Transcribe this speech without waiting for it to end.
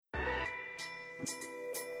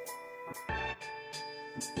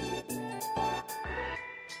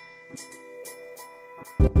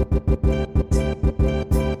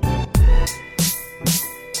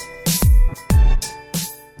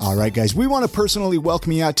All right, guys, we want to personally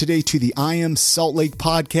welcome you out today to the I Am Salt Lake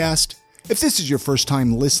podcast. If this is your first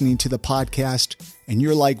time listening to the podcast and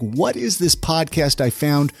you're like, what is this podcast I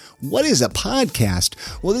found? What is a podcast?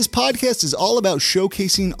 Well, this podcast is all about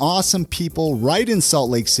showcasing awesome people right in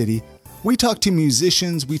Salt Lake City. We talk to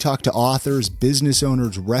musicians, we talk to authors, business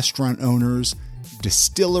owners, restaurant owners,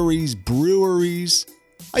 distilleries, breweries.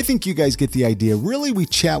 I think you guys get the idea. Really, we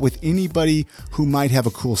chat with anybody who might have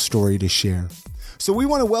a cool story to share. So we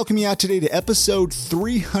want to welcome you out today to episode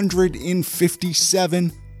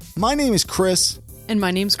 357. My name is Chris. And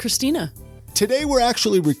my name's Christina. Today we're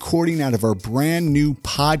actually recording out of our brand new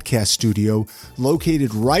podcast studio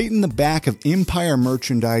located right in the back of Empire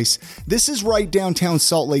Merchandise. This is right downtown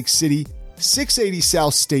Salt Lake City, 680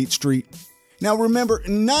 South State Street. Now remember,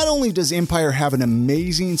 not only does Empire have an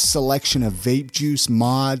amazing selection of vape juice,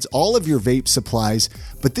 mods, all of your vape supplies,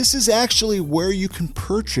 but this is actually where you can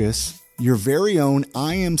purchase your very own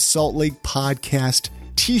I Am Salt Lake podcast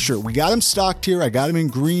t-shirt. We got them stocked here. I got them in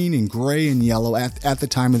green and gray and yellow at the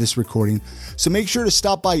time of this recording. So make sure to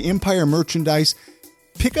stop by Empire Merchandise,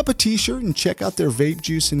 pick up a t-shirt and check out their vape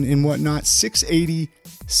juice and whatnot. 680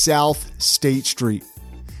 South State Street.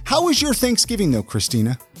 How was your Thanksgiving though,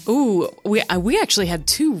 Christina? Ooh, we actually had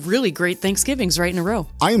two really great Thanksgivings right in a row.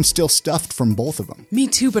 I am still stuffed from both of them. Me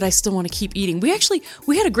too, but I still want to keep eating. We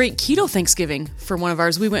had a great keto Thanksgiving for one of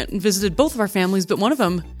ours. We went and visited both of our families, but one of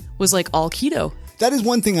them was like all keto. That is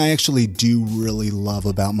one thing I actually do really love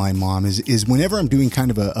about my mom is whenever I'm doing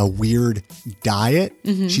kind of a weird diet,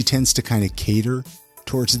 she tends to kind of cater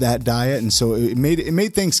towards that diet. And so it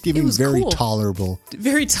made Thanksgiving very cool. tolerable.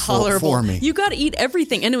 Very tolerable. For me. You got to eat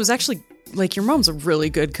everything. And it was actually like your mom's a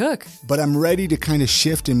really good cook. But I'm ready to kind of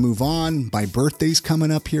shift and move on. My birthday's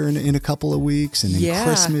coming up here in a couple of weeks, and then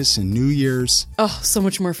Christmas and New Year's. Oh, so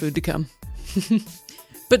much more food to come.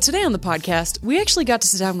 But today on the podcast, we actually got to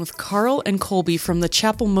sit down with Carl and Colby from the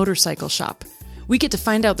Chapel Motorcycle Shop. We get to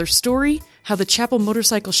find out their story, how the Chapel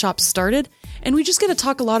Motorcycle Shop started, and we just get to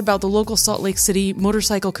talk a lot about the local Salt Lake City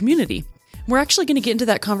motorcycle community. We're actually going to get into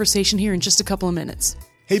that conversation here in just a couple of minutes.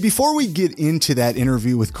 Hey, before we get into that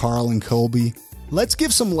interview with Carl and Colby, let's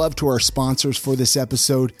give some love to our sponsors for this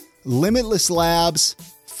episode, Limitless Labs,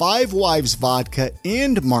 Five Wives Vodka,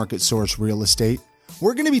 and Market Source Real Estate.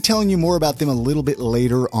 We're going to be telling you more about them a little bit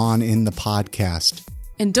later on in the podcast.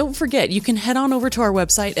 And don't forget, you can head on over to our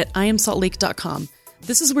website at iamsaltlake.com.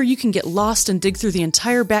 This is where you can get lost and dig through the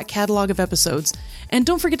entire back catalog of episodes. And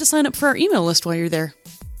don't forget to sign up for our email list while you're there.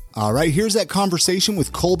 All right, here's that conversation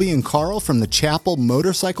with Colby and Carl from the Chapel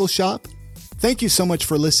Motorcycle Shop. Thank you so much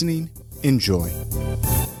for listening. Enjoy.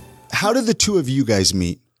 How did the two of you guys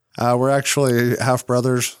meet? We're actually half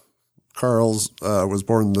brothers. Carl's was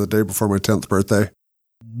born the day before my 10th birthday.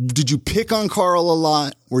 Did you pick on Carl a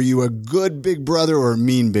lot? Were you a good big brother or a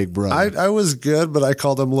mean big brother? I was good, but I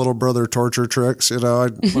called him little brother torture tricks. You know,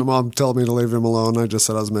 my mom told me to leave him alone. I just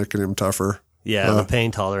said I was making him tougher. Yeah, the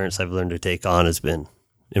pain tolerance I've learned to take on has been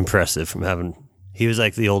impressive from having, he was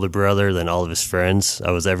like the older brother than all of his friends.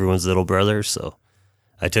 I was everyone's little brother, so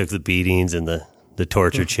I took the beatings and the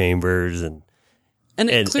torture chambers and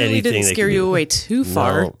it clearly didn't scare you away too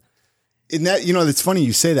far. No. And that, you know, it's funny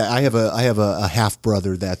you say that. I have a half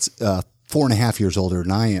brother that's 4.5 years older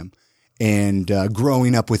than I am. And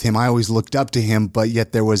growing up with him, I always looked up to him, but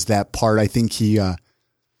yet there was that part. I think he, brother,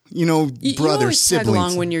 you always siblings. tag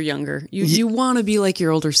along when you're younger. You want to be like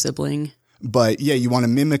your older sibling. But yeah, you want to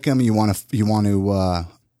mimic them. You want to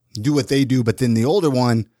do what they do. But then the older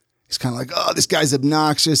one is kind of like, oh, this guy's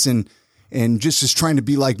obnoxious and just is trying to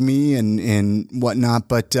be like me and whatnot.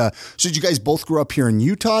 But so did you guys both grow up here in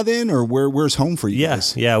Utah then, or where's home for you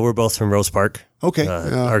guys? Yeah, we're both from Rose Park. Okay.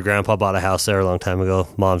 Our grandpa bought a house there a long time ago.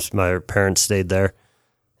 My parents stayed there.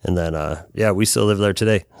 And then, we still live there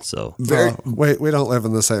today. So wait, we don't live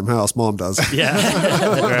in the same house. Mom does. Yeah,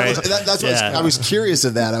 right. That's what I was curious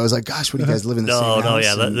of that. I was like, gosh, what do you guys live in the same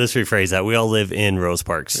house? Let's rephrase that. We all live in Rose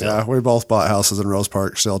Park. So. Yeah, we both bought houses in Rose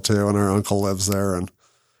Park still too, and our uncle lives there, and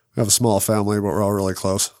we have a small family, but we're all really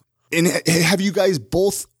close. And have you guys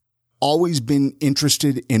both always been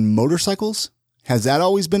interested in motorcycles? Has that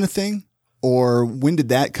always been a thing, or when did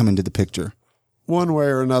that come into the picture? One way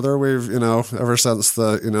or another, we've, ever since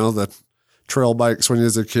the trail bikes when you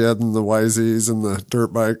was a kid and the YZs and the dirt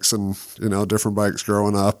bikes and, different bikes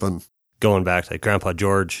growing up and going back to Grandpa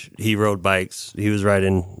George, he rode bikes. He was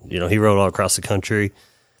riding, he rode all across the country.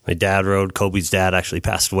 My dad rode. Colby's dad actually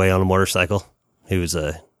passed away on a motorcycle. He was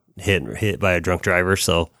hit by a drunk driver.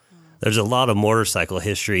 So there's a lot of motorcycle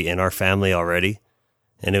history in our family already.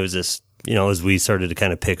 And it was just, as we started to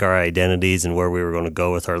kind of pick our identities and where we were going to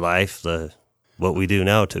go with our life, what we do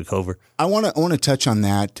now took over. I want to touch on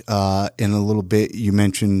that in a little bit. You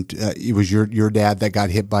mentioned it was your dad that got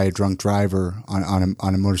hit by a drunk driver on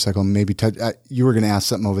a motorcycle. Maybe you were going to ask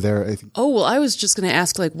something over there, I think. Oh, well, I was just going to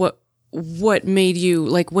ask, like, what made you,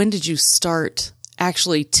 like, when did you start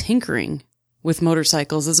actually tinkering with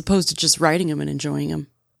motorcycles as opposed to just riding them and enjoying them?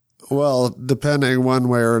 Well, depending one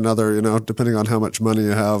way or another, depending on how much money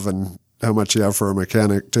you have and how much you have for a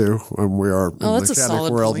mechanic too. When we are in the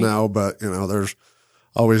mechanic world now, but there's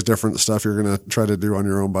always different stuff you're going to try to do on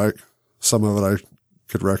your own bike. Some of it I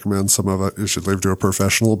could recommend, some of it you should leave to a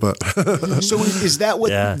professional, but. So is that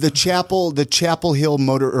what the Chapel Hill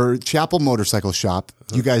Chapel Motorcycle Shop,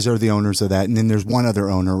 you guys are the owners of that. And then there's one other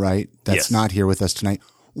owner, right? That's not here with us tonight.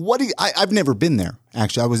 I've never been there.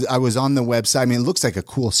 Actually, I was on the website. I mean, it looks like a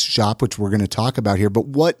cool shop, which we're going to talk about here,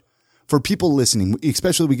 but for people listening,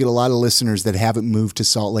 especially we get a lot of listeners that haven't moved to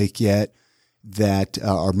Salt Lake yet, that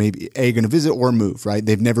are maybe going to visit or move, right?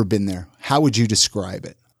 They've never been there. How would you describe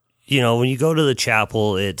it? When you go to the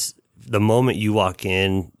chapel, it's the moment you walk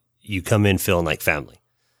in, you come in feeling like family.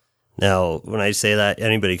 Now, when I say that,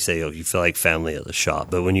 anybody can say, you feel like family at the shop.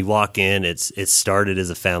 But when you walk in, it started as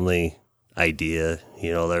a family idea.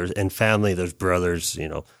 There's family, there's brothers,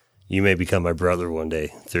 you may become my brother one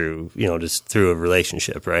day through, just through a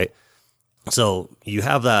relationship, right? So you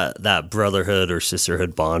have that brotherhood or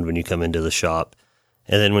sisterhood bond when you come into the shop.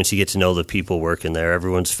 And then once you get to know the people working there,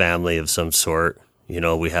 everyone's family of some sort.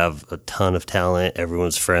 We have a ton of talent.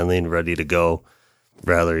 Everyone's friendly and ready to go.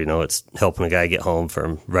 Rather, it's helping a guy get home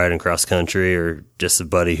from riding cross country or just a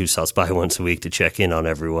buddy who stops by once a week to check in on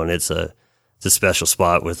everyone. It's a special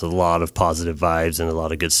spot with a lot of positive vibes and a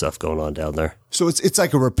lot of good stuff going on down there. So it's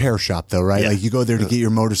like a repair shop though, right? Yeah. Like you go there to get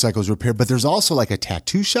your motorcycles repaired, but there's also like a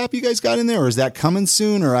tattoo shop you guys got in there, or is that coming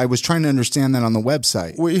soon? Or I was trying to understand that on the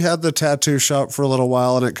website. We had the tattoo shop for a little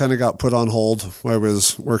while and it kind of got put on hold while I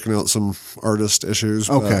was working out some artist issues.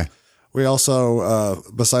 Okay. We also,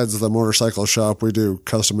 besides the motorcycle shop, we do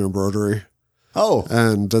custom embroidery. Oh.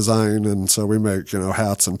 And design. And so we make,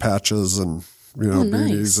 hats and patches and,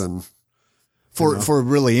 beanies and. For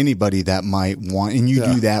really anybody that might want, and you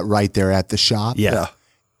do that right there at the shop. Yeah.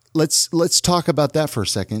 Let's talk about that for a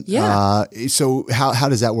second. Yeah. So how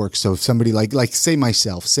does that work? So if somebody like say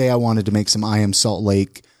myself, say I wanted to make some I Am Salt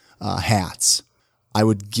Lake hats, I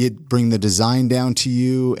would bring the design down to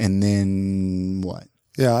you, and then what?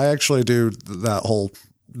 Yeah, I actually do that whole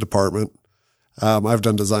department. I've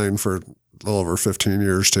done design for a little over 15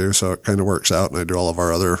 years too, so it kind of works out, and I do all of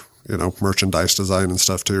our other merchandise design and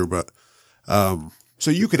stuff too, but.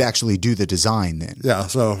 So you could actually do the design then? Yeah.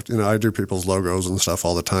 So, I do people's logos and stuff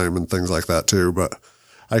all the time and things like that too, but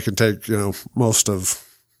I can take, you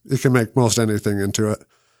can make most anything into it.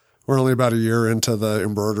 We're only about a year into the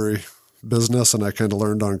embroidery business and I kind of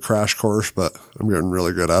learned on crash course, but I'm getting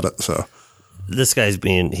really good at it. So this guy's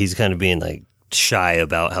he's kind of being like shy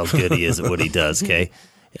about how good he is at what he does. Okay.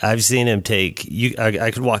 I've seen him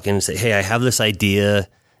I could walk in and say, hey, I have this idea.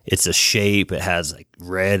 It's a shape. It has like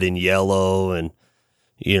red and yellow and,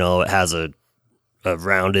 it has a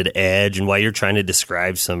rounded edge. And while you're trying to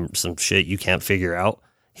describe some shit you can't figure out,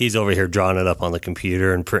 he's over here drawing it up on the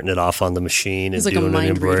computer and printing it off on the machine and doing an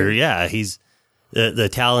embroidery. Yeah. He's the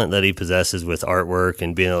talent that he possesses with artwork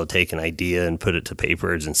and being able to take an idea and put it to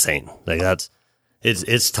paper is insane. Like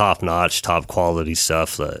it's top notch, top quality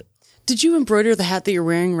stuff that. Did you embroider the hat that you're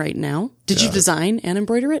wearing right now? Did you design and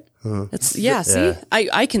embroider it? See?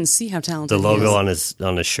 I can see how talented the logo on his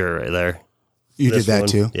shirt right there. You did that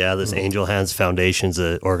too? Yeah, this Angel Hands Foundation's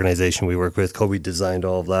an organization we work with. Kobe designed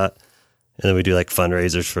all of that. And then we do like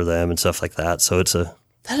fundraisers for them and stuff like that. So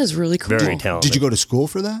that is really cool. Very talented. Did you go to school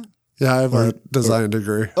for that? Yeah, I have a design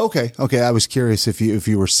degree. Okay. I was curious if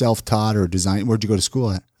you were self-taught or design. Where'd you go to school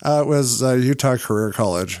at? It was Utah Career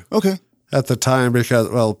College. Okay. At the time, because,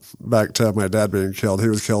 back to my dad being killed, he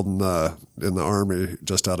was killed in the Army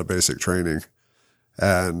just out of basic training.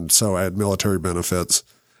 And so I had military benefits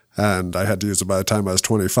and I had to use it by the time I was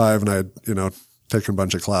 25 and I had, taken a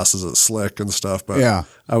bunch of classes at Slick and stuff, but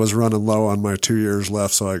I was running low on my 2 years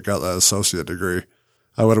left. So I got that associate degree.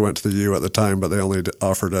 I would have went to the U at the time, but they only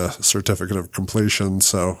offered a certificate of completion.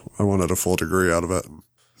 So I wanted a full degree out of it.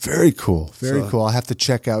 Very cool. Very cool. I'll have to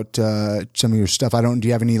check out some of your stuff. Do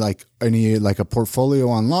you have any a portfolio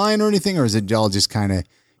online or anything, or is it all just kind of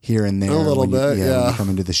here and there? A little bit, when you come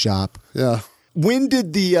into the shop. Yeah. When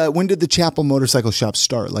did the Chapel Motorcycle Shop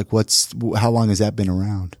start? Like how long has that been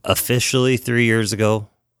around? Officially 3 years ago.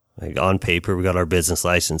 Like on paper, we got our business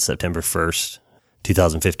license September 1st,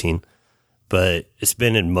 2015. But it's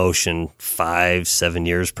been in motion 5-7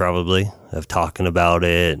 years probably of talking about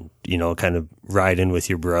it, and, you know, kind of riding with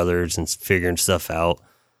your brothers and figuring stuff out.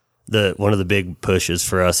 One of the big pushes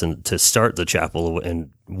for us and to start the chapel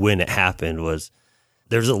and when it happened was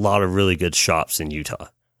there's a lot of really good shops in Utah.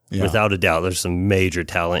 Yeah. Without a doubt, there's some major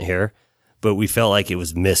talent here, but we felt like it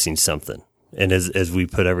was missing something. And as we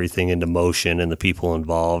put everything into motion and the people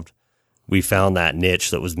involved, we found that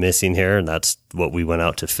niche that was missing here, and that's what we went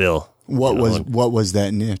out to fill. What was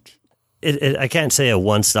that niche? I can't say a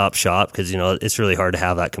one-stop shop because, you know, it's really hard to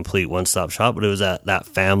have that complete one-stop shop, but it was that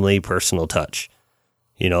family personal touch.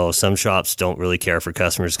 You know, some shops don't really care for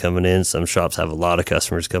customers coming in. Some shops have a lot of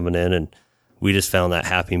customers coming in, and we just found that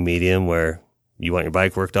happy medium where you want your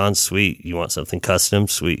bike worked on, sweet. You want something custom,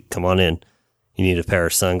 sweet. Come on in. You need a pair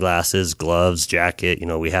of sunglasses, gloves, jacket. You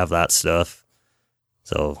know, we have that stuff.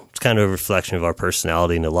 So it's kind of a reflection of our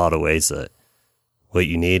personality in a lot of ways that what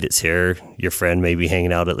you need, it's here. Your friend may be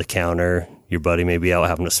hanging out at the counter. Your buddy may be out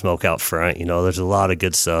having a smoke out front. You know, there's a lot of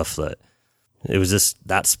good stuff that it was just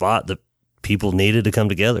that spot that people needed to come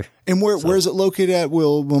together. And where is it located at?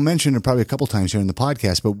 We'll mention it probably a couple times here in the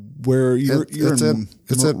podcast, but where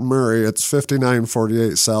it's at Murray. It's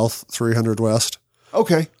 5948 South, 300 West.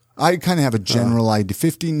 Okay. I kind of have a general idea.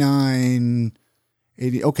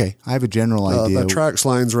 5980. Okay. I have a general idea. The Trax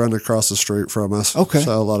lines run across the street from us. Okay.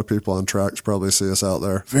 So a lot of people on Trax probably see us out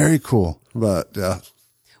there. Very cool. But yeah.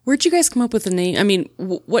 Where'd you guys come up with the name? I mean,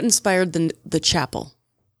 what inspired the chapel?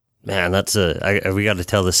 Man, we got to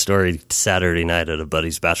tell this story Saturday night at a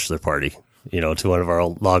buddy's bachelor party, you know, to one of our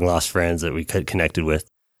long lost friends that we connected with.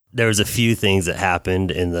 There was a few things that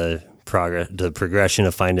happened in the progression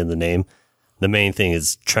of finding the name. The main thing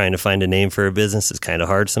is trying to find a name for a business is kind of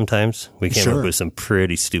hard sometimes. We came up with some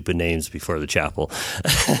pretty stupid names before the chapel.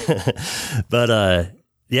 But,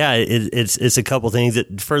 yeah, it's a couple things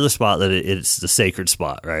that for the spot that it's the sacred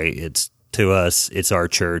spot, right? It's to us, it's our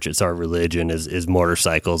church, it's our religion is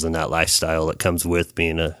motorcycles and that lifestyle that comes with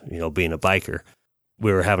being a biker.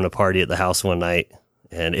 We were having a party at the house one night,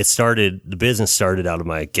 and the business started out of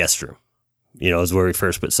my guest room. You know, it was where we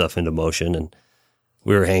first put stuff into motion, and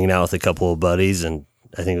we were hanging out with a couple of buddies, and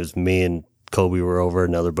I think it was me and Kobe were over,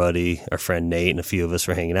 another buddy, our friend Nate, and a few of us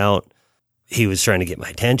were hanging out. He was trying to get my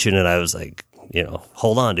attention, and I was like, you know,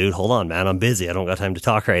 hold on, dude, hold on, man, I'm busy. I don't got time to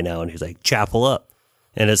talk right now. And he's like, chapel up.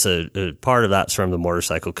 And it's a part of that's from the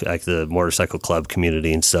motorcycle club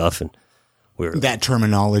community and stuff. And that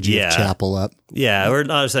terminology of chapel up. Yeah. We're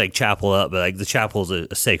not just like chapel up, but like the chapel is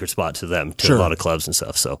a sacred spot to them, to a lot of clubs and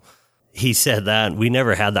stuff. So he said that, and we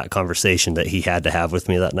never had that conversation that he had to have with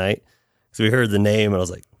me that night. So we heard the name, and I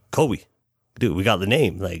was like, Kobe, dude, we got the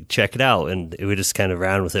name, like, check it out. And we just kind of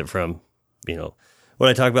ran with it from, you know, when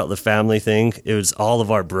I talk about the family thing, it was all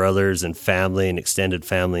of our brothers and family and extended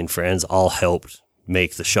family and friends all helped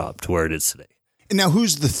make the shop to where it is today. And now,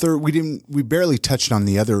 who's the third? We barely touched on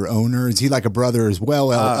the other owner. Is he like a brother as well,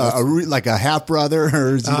 like a half brother,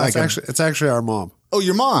 or is he it's actually our mom. Oh,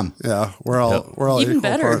 your mom. Yeah, we're all even equal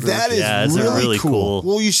better. partners. That is really cool.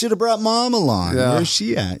 Well, you should have brought mom along. Yeah. Where's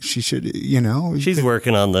she at? She should, you know. She's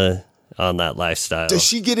working on that lifestyle. Does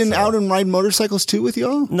she get out and ride motorcycles too with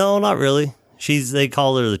y'all? No, not really. They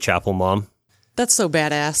call her the chapel mom. That's so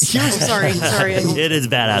badass. Sorry. It is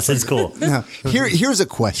badass. It's cool. Now, here's a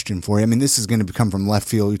question for you. I mean, this is going to come from left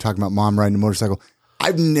field. You're talking about mom riding a motorcycle.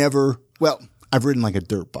 I've ridden like a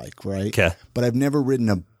dirt bike, right? Okay. But I've never ridden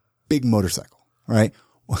a big motorcycle, right?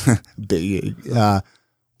 Big. How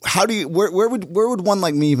do you? Where would one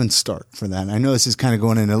like me even start for that? I know this is kind of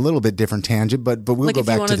going in a little bit different tangent, but we'll like go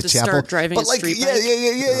back to the chapel. Start driving but a like, street yeah, bike?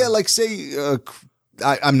 yeah. Like say.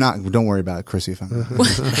 I'm not. Don't worry about it, Chrissy. If I'm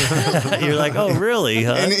You're like, oh, really?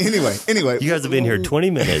 Huh? Anyway, you guys have been here 20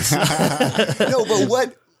 minutes. No, but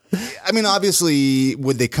what? I mean, obviously,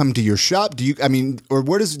 would they come to your shop? Do you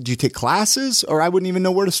you take classes, or I wouldn't even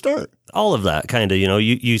know where to start? All of that kind of. You know,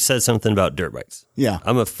 you said something about dirt bikes. Yeah,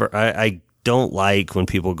 I don't like when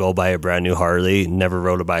people go buy a brand new Harley, never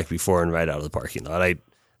rode a bike before, and ride out of the parking lot.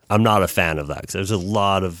 I'm not a fan of that because there's a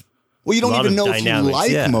lot of. Well, you don't even know if you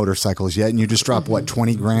like motorcycles yet, and you just drop, what,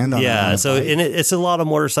 $20,000 on a bike? And it's a lot of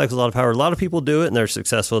motorcycles, a lot of power. A lot of people do it, and they're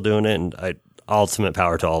successful doing it, and ultimate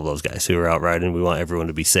power to all of those guys who are out riding. We want everyone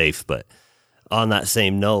to be safe. But on that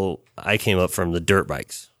same note, I came up from the dirt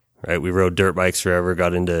bikes, right? We rode dirt bikes forever,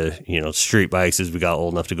 got into, street bikes as we got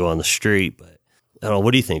old enough to go on the street. But I don't know, what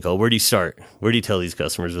do you think? Oh, where do you start? Where do you tell these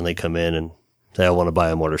customers when they come in and say, I want to buy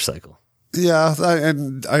a motorcycle? Yeah,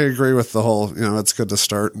 and I agree with the whole, it's good to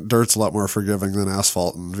start. Dirt's a lot more forgiving than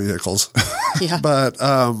asphalt and vehicles. Yeah. But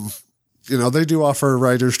they do offer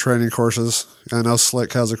riders training courses. I know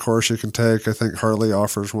Slick has a course you can take. I think Harley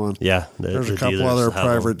offers one. Yeah. There's a couple other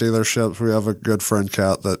private dealerships. We have a good friend,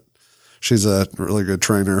 Kat, that she's a really good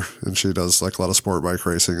trainer, and she does like a lot of sport bike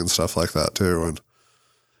racing and stuff like that too.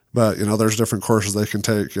 But there's different courses they can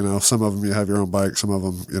take. Some of them you have your own bike. Some of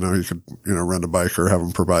them, you could, rent a bike or have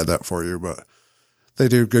them provide that for you. But they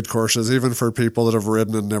do good courses, even for people that have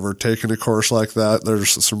ridden and never taken a course like that.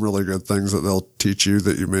 There's some really good things that they'll teach you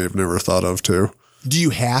that you may have never thought of too. Do you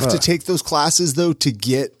have to take those classes though to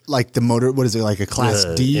get like the motor? What is it, like a class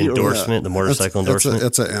D endorsement? The motorcycle endorsement.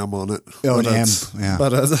 It's an M on it. Oh, an M. Yeah.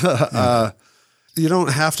 But you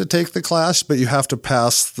don't have to take the class, but you have to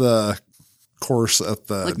pass the course at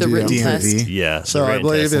the like the written test. Yeah. So I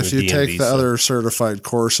believe if you take the stuff. other certified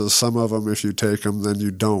courses, some of them, if you take them, then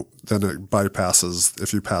you don't. Then it bypasses.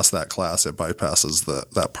 If you pass that class, it bypasses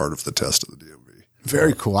that part of the test of the DMV.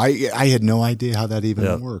 Very cool. I had no idea how that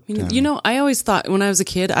even worked. I always thought when I was a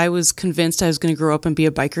kid, I was convinced I was going to grow up and be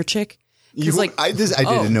a biker chick. I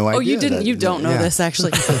didn't know. Oh, you didn't. You don't know this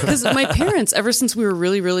actually, because my parents, ever since we were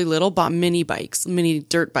really, really little, bought mini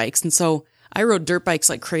dirt bikes, and so I rode dirt bikes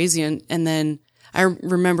like crazy. And then I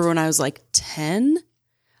remember when I was like 10,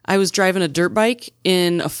 I was driving a dirt bike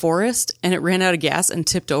in a forest, and it ran out of gas and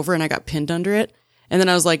tipped over, and I got pinned under it. And then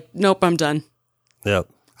I was like, nope, I'm done. Yep.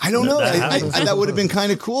 I don't know. That would have been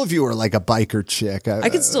kind of cool if you were like a biker chick. I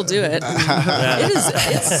could still do it.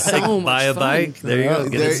 It's so much Buy a fun. bike. There you go.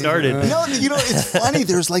 Get it started. No, it's funny.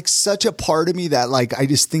 There's like such a part of me that like I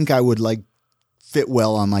just think I would like fit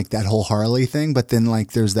well on like that whole Harley thing. But then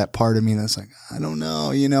like there's that part of me that's like, I don't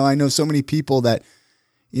know. I know so many people that,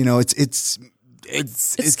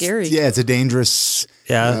 it's scary. Yeah, it's a dangerous.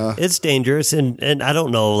 Yeah, it's dangerous, and I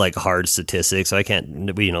don't know like hard statistics. So I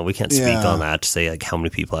can't, we can't speak on that to say like how many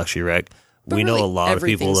people actually wreck. But we really, know a lot of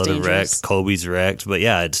people that have dangerous. wrecked. Kobe's wrecked, but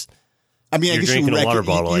yeah, it's. I mean, I You're guess drinking a water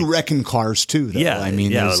bottle, You like- wreck in cars too. Though. Yeah, I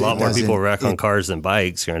mean, a lot more people wreck on it- cars than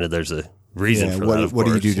bikes. Granted, there's a reason for what, that. Of what do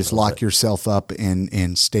you course. do? Just lock yourself up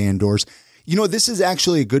and stay indoors. This is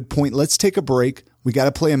actually a good point. Let's take a break. We got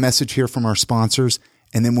to play a message here from our sponsors.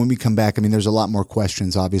 And then when we come back, I mean, there's a lot more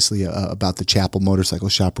questions, obviously, about the Chapel Motorcycle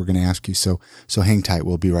Shop we're going to ask you. So hang tight.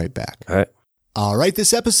 We'll be right back. All right. All right.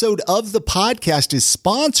 This episode of the podcast is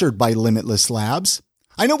sponsored by Limitless Labs.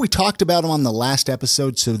 I know we talked about them on the last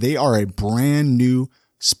episode, so they are a brand new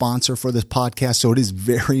sponsor for this podcast. So it is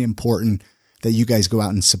very important that you guys go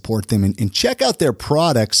out and support them and check out their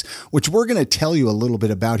products, which we're going to tell you a little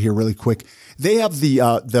bit about here really quick. They have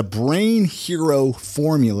the Brain Hero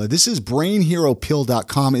formula. This is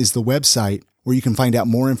brainheropill.com is the website where you can find out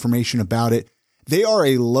more information about it. They are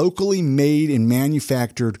a locally made and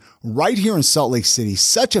manufactured right here in Salt Lake City.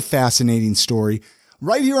 Such a fascinating story.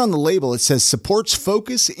 Right here on the label, it says supports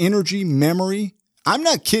focus, energy, memory. I'm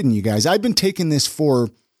not kidding you guys. I've been taking this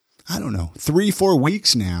for, 3-4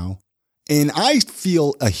 weeks now. And I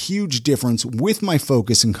feel a huge difference with my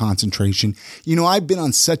focus and concentration. I've been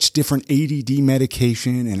on such different ADD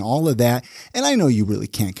medication and all of that. And I know you really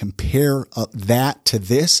can't compare that to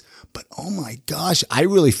this, but oh my gosh, I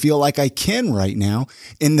really feel like I can right now.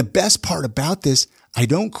 And the best part about this, I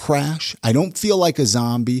don't crash. I don't feel like a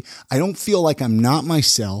zombie. I don't feel like I'm not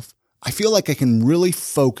myself. I feel like I can really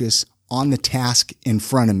focus on the task in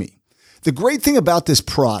front of me. The great thing about this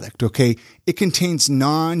product, okay, it contains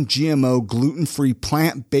non-GMO, gluten-free,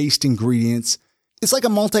 plant-based ingredients. It's like a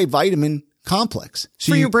multivitamin complex.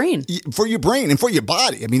 So For your brain. For your brain and for your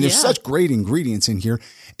body. I mean, there's such great ingredients in here.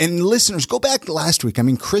 And listeners, go back to last week. I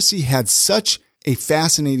mean, Chrissy had such a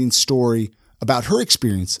fascinating story about her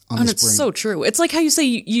experience on And this it's brain. so true. It's like how you say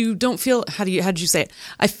you don't feel, how did you say it?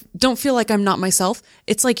 Don't feel like I'm not myself.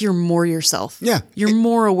 It's like you're more yourself. Yeah. You're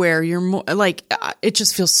more aware. You're more like, it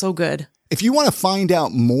just feels so good. If you want to find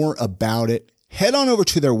out more about it, head on over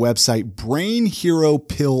to their website,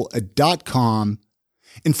 brainheropill.com.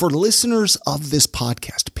 And for listeners of this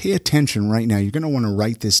podcast, pay attention right now. You're going to want to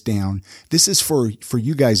write this down. This is for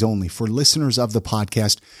you guys only. For listeners of the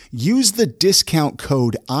podcast, use the discount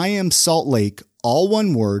code IAMSaltLake, all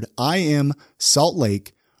one word,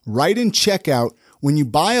 IAMSaltLake, right in checkout. When you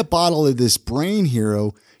buy a bottle of this Brain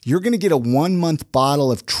Hero, you're going to get a 1-month bottle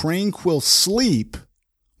of Tranquil Sleep,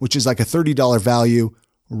 which is like a $30 value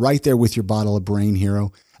right there with your bottle of Brain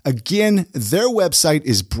Hero. Again, their website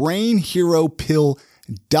is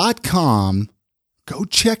brainheropill.com. Go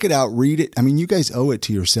check it out. Read it. I mean, you guys owe it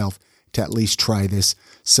to yourself to at least try this.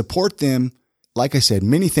 Support them. Like I said,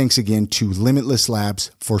 many thanks again to Limitless Labs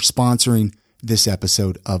for sponsoring this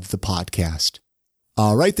episode of the podcast.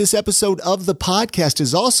 All right, this episode of the podcast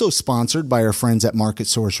is also sponsored by our friends at Market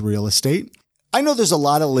Source Real Estate. I know there's a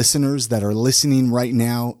lot of listeners that are listening right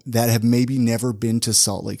now that have maybe never been to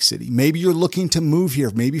Salt Lake City. Maybe you're looking to move here,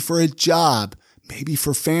 maybe for a job, maybe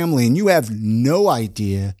for family, and you have no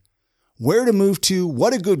idea where to move to,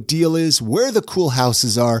 what a good deal is, where the cool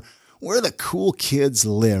houses are, where the cool kids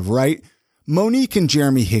live, right? Monique and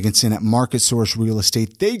Jeremy Higginson at Market Source Real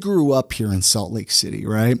Estate, they grew up here in Salt Lake City,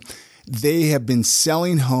 right? They have been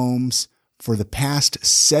selling homes for the past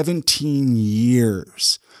 17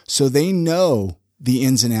 years. So they know the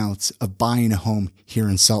ins and outs of buying a home here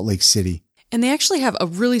in Salt Lake City. And they actually have a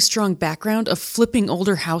really strong background of flipping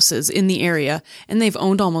older houses in the area, and they've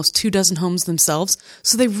owned almost 24 homes themselves,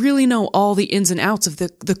 so they really know all the ins and outs of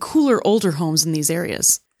the cooler older homes in these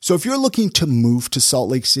areas. So if you're looking to move to Salt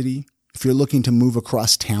Lake City, if you're looking to move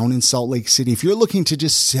across town in Salt Lake City, if you're looking to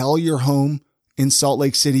just sell your home in Salt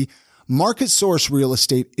Lake City, Market Source Real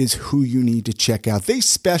Estate is who you need to check out. They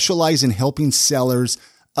specialize in helping sellers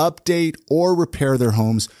update or repair their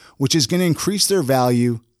homes, which is going to increase their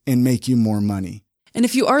value and make you more money. And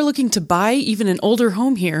if you are looking to buy even an older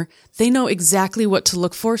home here, they know exactly what to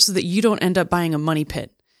look for so that you don't end up buying a money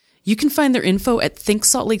pit. You can find their info at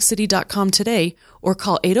thinksaltlakecity.com today or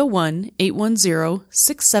call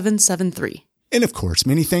 801-810-6773. And of course,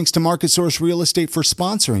 many thanks to Market Source Real Estate for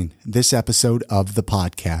sponsoring this episode of the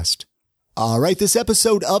podcast. All right, this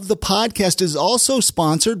episode of the podcast is also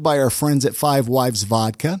sponsored by our friends at Five Wives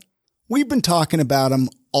Vodka. We've been talking about them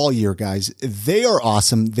all year, guys. They are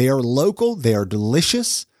awesome. They are local. They are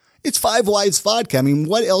delicious. It's Five Wives Vodka. I mean,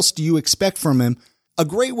 what else do you expect from them? A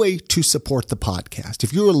great way to support the podcast.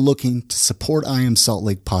 If you're looking to support I Am Salt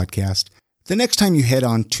Lake podcast, the next time you head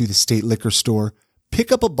on to the state liquor store,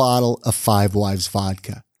 pick up a bottle of Five Wives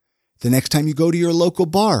Vodka. The next time you go to your local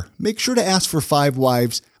bar, make sure to ask for Five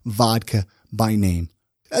Wives Vodka by name.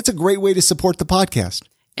 That's a great way to support the podcast.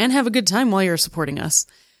 And have a good time while you're supporting us.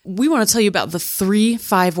 We want to tell you about the 3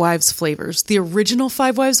 Five Wives flavors. The original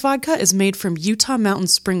Five Wives vodka is made from Utah Mountain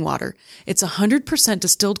spring water. It's 100%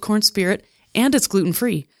 distilled corn spirit, and it's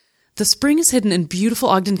gluten-free. The spring is hidden in beautiful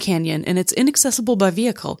Ogden Canyon, and it's inaccessible by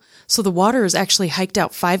vehicle, so the water is actually hiked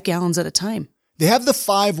out 5 gallons at a time. They have the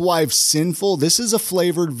Five Wives Sinful. This is a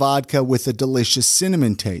flavored vodka with a delicious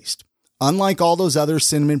cinnamon taste. Unlike all those other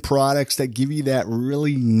cinnamon products that give you that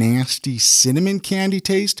really nasty cinnamon candy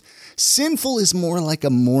taste, Sinful is more like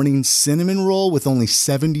a morning cinnamon roll with only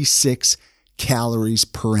 76 calories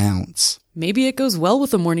per ounce. Maybe it goes well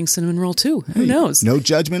with a morning cinnamon roll too. Who knows? No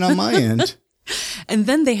judgment on my end. And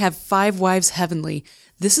then they have Five Wives Heavenly.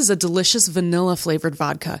 This is a delicious vanilla flavored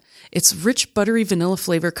vodka. Its rich buttery vanilla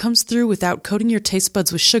flavor comes through without coating your taste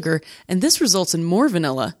buds with sugar, and this results in more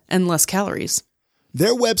vanilla and less calories.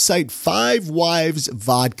 Their website,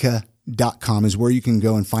 fivewivesvodka.com, is where you can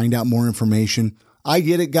go and find out more information. I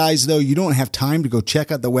get it, guys, though. You don't have time to go check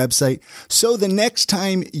out the website. So the next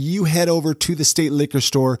time you head over to the state liquor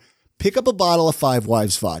store, pick up a bottle of Five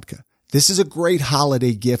Wives Vodka. This is a great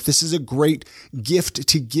holiday gift. This is a great gift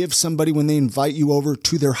to give somebody when they invite you over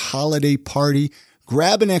to their holiday party.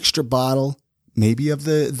 Grab an extra bottle, maybe of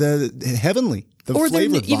the Heavenly, the or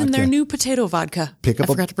flavored vodka. Even their new potato vodka. I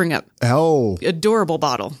forgot to bring up. Oh. Adorable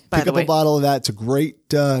bottle, by the way. Pick up a bottle of that. It's a great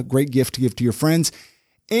gift to give to your friends.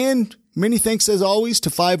 And many thanks, as always, to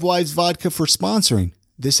Five Wives Vodka for sponsoring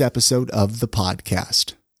this episode of the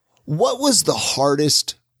podcast. What was the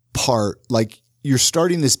hardest part? Like, you're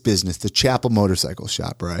starting this business, the Chapel Motorcycle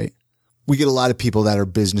Shop, right? We get a lot of people that are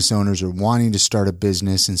business owners or wanting to start a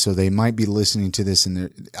business, and so they might be listening to this,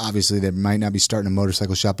 and obviously they might not be starting a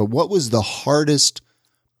motorcycle shop. But what was the hardest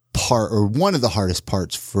part, or one of the hardest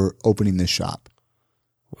parts, for opening this shop?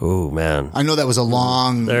 Oh, man. I know that was a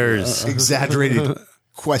long, exaggerated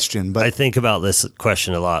question, but I think about this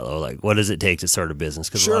question a lot, though. Like, what does it take to start a business?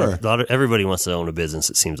 Because everybody wants to own a business,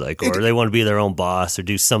 it seems like, or they want to be their own boss or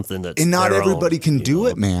do something that's and not their everybody own, can do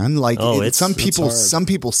it, man. Like, some people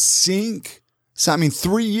sink. So, I mean,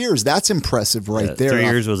 3 years, that's impressive there. 3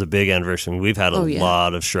 years was a big anniversary. We've had a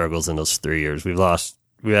lot of struggles in those 3 years. We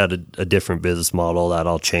had a different business model that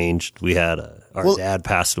all changed. We had our dad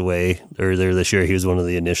passed away earlier this year. He was one of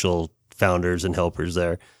the initial founders and helpers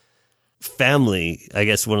there. Family, I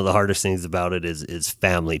guess one of the hardest things about it is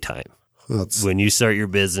family time. When you start your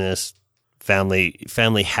business, family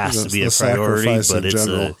has to be a priority, but it's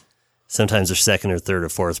sometimes a second or third or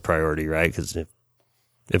fourth priority, right? Because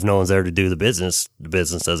if no one's there to do the business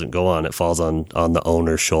doesn't go on. It falls on the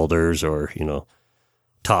owner's shoulders or,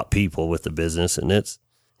 top people with the business. And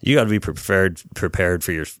you got to be prepared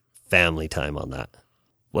for your family time on that.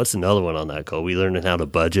 What's another one on that, Cole? We learning how to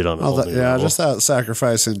budget on a just that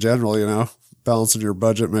sacrifice in general, balancing your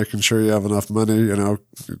budget, making sure you have enough money,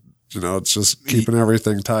 it's just keeping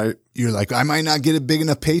everything tight. You're like, I might not get a big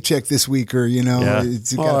enough paycheck this week, or, you got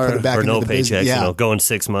to put it back or into no the business. paychecks. Yeah. Going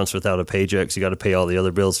 6 months without a paycheck, so you got to pay all the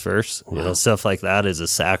other bills first. Stuff like that is a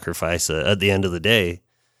sacrifice. At the end of the day,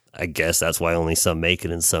 I guess that's why only some make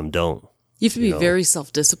it and some don't. You have to be very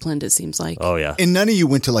self-disciplined, it seems like. Oh, yeah. And none of you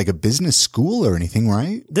went to like a business school or anything,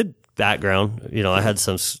 right? The background, I had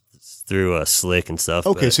some through a Slick and stuff.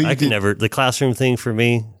 Okay, but so you the classroom thing for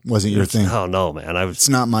me wasn't your thing. Oh no, man! It's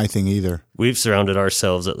not my thing either. We've surrounded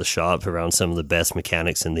ourselves at the shop around some of the best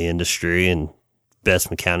mechanics in the industry, and best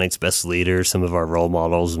mechanics, best leaders. Some of our role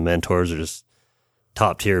models and mentors are just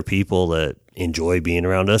top tier people that enjoy being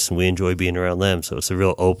around us, and we enjoy being around them. So it's a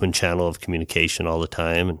real open channel of communication all the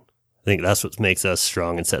time, and I think that's what makes us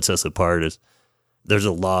strong and sets us apart. Is there's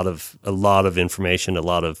a lot of information, a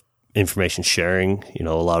lot of information sharing,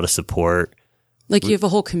 a lot of support. Like you have a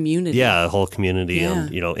whole community. Yeah, a whole community, Yeah.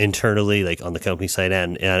 and internally, like on the company side,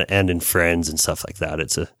 and in friends and stuff like that.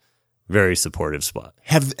 It's a very supportive spot.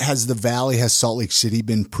 Has Salt Lake City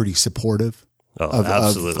been pretty supportive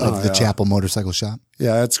Absolutely. of the Chapel Motorcycle Shop?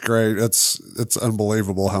 Yeah, it's great. It's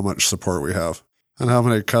unbelievable how much support we have. And how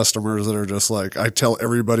many customers that are just like, I tell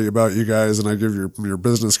everybody about you guys, and I give your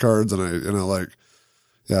business cards, and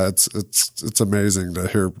it's amazing to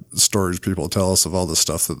hear stories people tell us of all the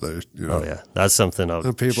stuff that they, Oh yeah, that's something.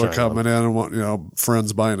 And people are coming in and want,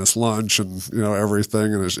 friends buying us lunch and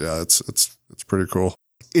everything, and it's pretty cool.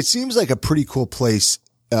 It seems like a pretty cool place.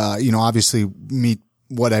 Obviously, meet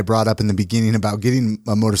what I brought up in the beginning about getting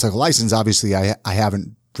a motorcycle license. Obviously, I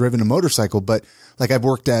haven't driven a motorcycle, but like I've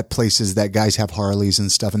worked at places that guys have Harleys and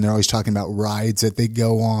stuff, and they're always talking about rides that they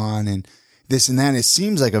go on and this and that. It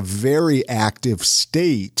seems like a very active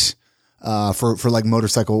state for like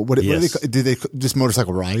motorcycle. What do they just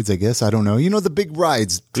motorcycle rides? I guess I don't know. The big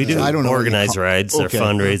rides. We do. I don't know. Organized rides. Okay. They're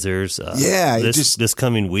fundraisers. This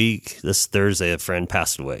coming week, this Thursday, a friend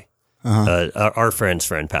passed away. Our friend's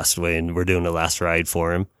friend passed away, and we're doing the last ride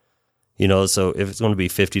for him. So if it's going to be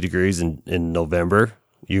 50 degrees in November,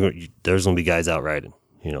 there's going to be guys out riding.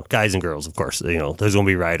 Guys and girls, of course. There's going to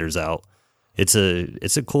be riders out. It's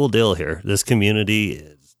a cool deal here. This community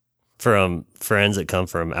is from friends that come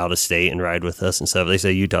from out of state and ride with us and stuff. They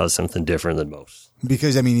say Utah is something different than most.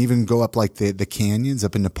 Because even go up like the canyons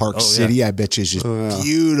up into Park City, yeah. I bet you it's just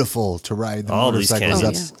beautiful to ride the all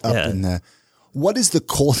motorcycles up in the. What is the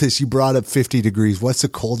coldest? You brought up 50 degrees. What's the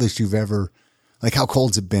coldest you've ever? Like, how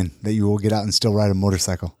cold's it been that you will get out and still ride a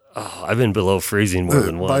motorcycle? Oh, I've been below freezing more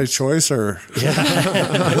than once. By choice or? Yeah.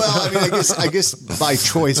 Well, I guess by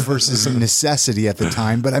choice versus necessity at the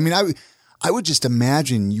time. But I would just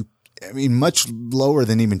imagine much lower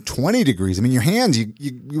than even 20 degrees. Your hands, you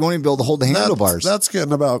won't even be able to hold the handlebars. That's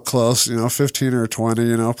getting about close, 15 or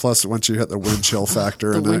 20, plus once you hit the wind chill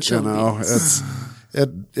factor in it,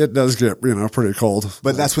 it does get, pretty cold.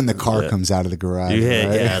 But that's when the car comes out of the garage.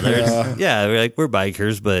 Right? We're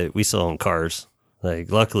bikers, but we still own cars. Like,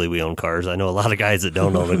 luckily we own cars. I know a lot of guys that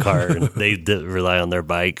don't own a car and they rely on their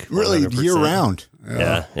bike. Really, 100%. year round.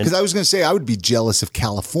 Yeah. Because I was going to say, I would be jealous of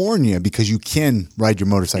California because you can ride your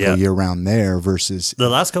motorcycle year round there versus. The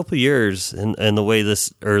last couple of years and the way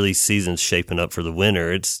this early season's shaping up for the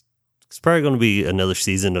winter, it's probably going to be another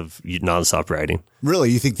season of nonstop riding.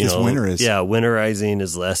 Really? You think this winter is? Yeah, winterizing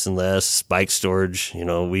is less and less. Bike storage,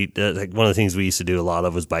 one of the things we used to do a lot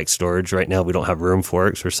of was bike storage. Right now we don't have room for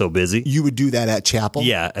it because we're so busy. You would do that at Chapel?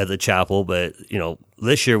 Yeah, at the Chapel. But,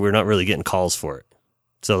 this year we're not really getting calls for it.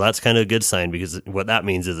 So that's kind of a good sign because what that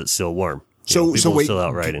means is it's still warm. So wait, still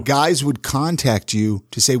out riding. Guys would contact you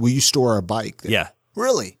to say, will you store our bike there? Yeah.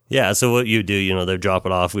 Really? Yeah. So what you do, they'd drop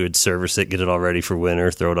it off. We would service it, get it all ready for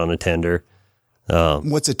winter, throw it on a tender.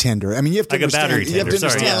 What's a tender? You have to like understand. a battery tender. You have to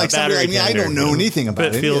understand, like battery tender. I don't know anything about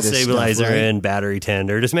it. Put fuel stabilizer in, battery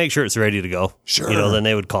tender. Just make sure it's ready to go. Sure. Then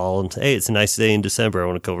they would call and say, hey, it's a nice day in December. I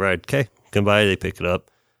want to go ride. Okay. Come by. They pick it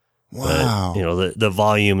up. Wow. But, the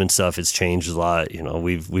volume and stuff has changed a lot.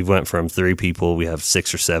 We've went from 3 people. We have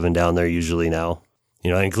 6 or 7 down there usually now,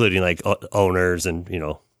 including like owners and,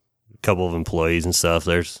 a couple of employees and stuff.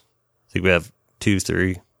 I think we have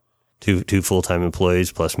 2 full-time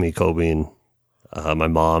employees plus me, Kobe, and my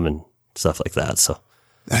mom and stuff like that. So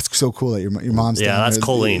that's so cool that your mom's down that's there.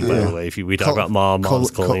 Colleen, by the way. If we talk about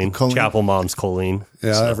mom's Colleen. Chapel mom's Colleen.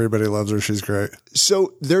 Yeah, so. Everybody loves her. She's great.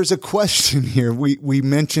 So there's a question here. We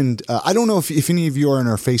mentioned, I don't know if any of you are in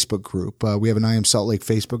our Facebook group. We have an I Am Salt Lake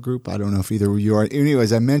Facebook group. I don't know if either of you are.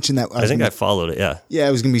 Anyways, I mentioned that. I think I followed it, yeah. Yeah,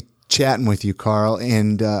 I was going to be chatting with you, Carl.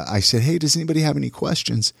 And I said, hey, does anybody have any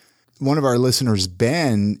questions? One of our listeners,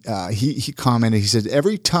 Ben, he commented, he said,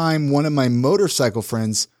 every time one of my motorcycle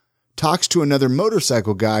friends talks to another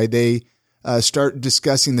motorcycle guy, they start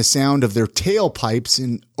discussing the sound of their tailpipes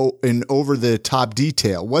in over-the-top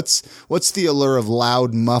detail. What's the allure of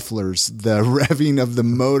loud mufflers? The revving of the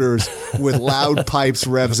motors with loud pipes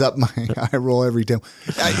revs up my eye roll every time.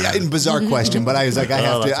 Bizarre question, but I was like, I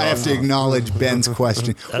have to acknowledge Ben's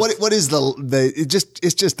question. What is it's just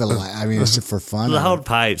it's for fun. Loud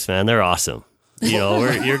pipes, man, they're awesome. You know,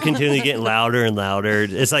 you're continually getting louder and louder.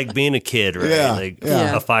 It's like being a kid, right?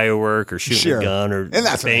 A firework or shooting a gun or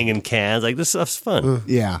banging cans. Like, this stuff's fun.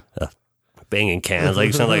 Banging cans. Like,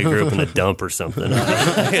 you sound like I grew up in a dump or something.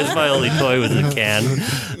 It's my only toy was a can.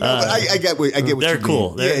 I get what they're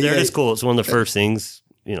cool. mean. They're just cool. It's one of the first things,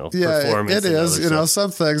 performance. It is. Some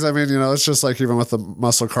things, it's just like even with a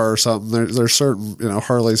muscle car or something, there's certain,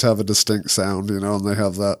 Harleys have a distinct sound, and they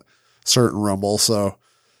have that certain rumble. So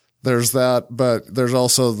there's that, but there's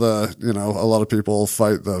also a lot of people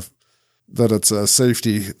fight that it's a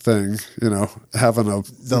safety thing, having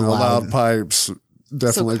loud pipes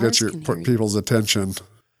definitely gets people's attention,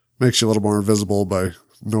 makes you a little more invisible by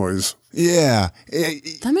noise. Yeah.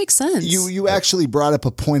 That makes sense. You actually brought up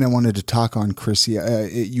a point I wanted to talk on, Chrissy.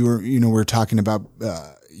 We were talking about,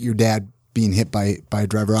 your dad being hit by a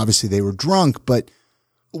driver. Obviously they were drunk, but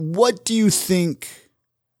what do you think,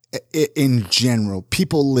 in general,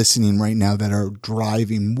 people listening right now that are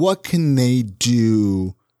driving, what can they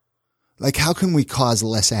do? Like, how can we cause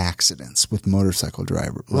less accidents with motorcycle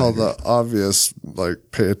drivers? Well, the obvious,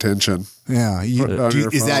 pay attention. Yeah.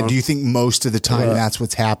 Do you think most of the time that's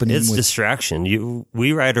what's happening? It's distraction.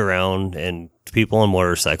 We ride around and people on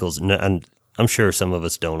motorcycles, and I'm sure some of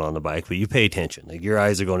us don't on the bike, but you pay attention. Like, your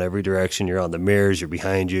eyes are going every direction. You're on the mirrors. You're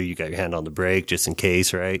behind you. You got your hand on the brake just in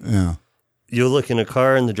case, right? Yeah. You'll look in a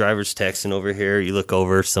car and the driver's texting over here. You look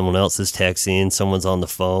over, someone else is texting, someone's on the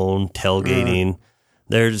phone, tailgating.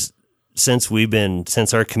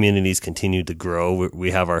 Since our communities continued to grow,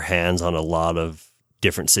 we have our hands on a lot of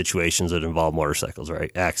different situations that involve motorcycles,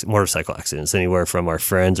 right? Motorcycle accidents, anywhere from our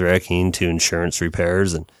friends wrecking to insurance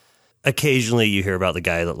repairs. And occasionally you hear about the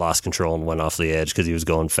guy that lost control and went off the edge because he was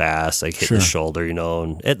going fast, hit his shoulder,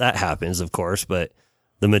 and that happens, of course. But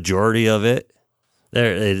the majority of it,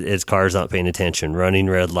 it's cars not paying attention, running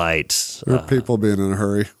red lights. People being in a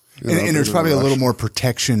hurry. And there's probably a little more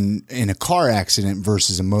protection in a car accident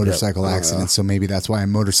versus a motorcycle accident. So maybe that's why a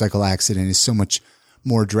motorcycle accident is so much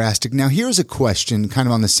more drastic. Now, here's a question kind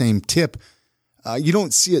of on the same tip. You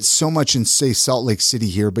don't see it so much in, say, Salt Lake City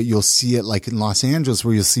here, but you'll see it like in Los Angeles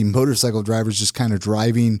where you'll see motorcycle drivers just kind of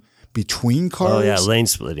driving between cars. Oh, yeah, lane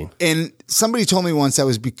splitting. And somebody told me once that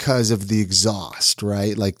was because of the exhaust,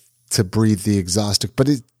 right? Like to breathe the exhaust. But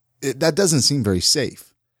that doesn't seem very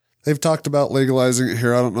safe. They've talked about legalizing it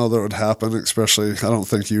here. I don't know that it would happen, especially I don't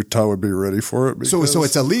think Utah would be ready for it. So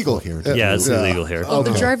it's illegal here. Yeah, it's illegal here. Oh,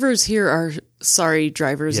 the drivers here are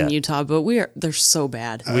drivers in Utah, but they're so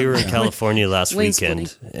bad. We were in California last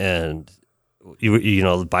weekend and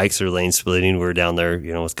the bikes are lane splitting. We were down there,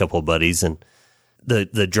 with a couple of buddies, and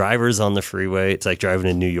the drivers on the freeway, it's like driving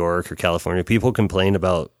in New York or California. People complain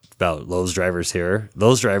about those drivers here.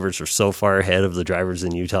 Those drivers are so far ahead of the drivers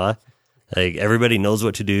in Utah. Like, everybody knows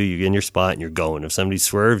what to do. You get in your spot and you're going. If somebody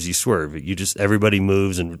swerves, you swerve. Everybody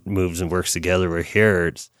moves and works together. We're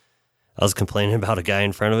here. I was complaining about a guy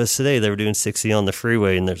in front of us today. They were doing 60 on the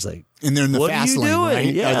freeway, and there's like, and they're in the fast lane,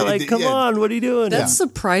 right? Yeah, come on, what are you doing? That's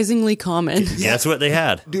surprisingly common. Yeah, that's what they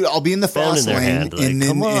had. Dude, I'll be in the fast lane, hand, and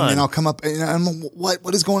then I'll come up, and I'm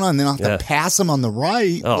what is going on? And then I'll have to pass them on the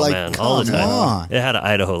right. Oh, man, all the time. On. It had an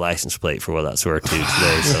Idaho license plate for what that's worth too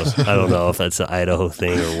today, so I don't know if that's an Idaho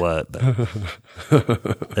thing or what.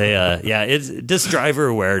 But it's just driver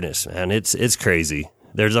awareness, man. It's crazy.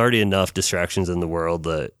 There's already enough distractions in the world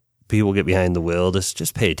that people get behind the wheel.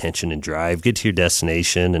 Just pay attention and drive. Get to your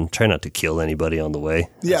destination and try not to kill anybody on the way.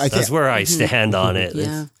 Yeah, that's where I stand on it.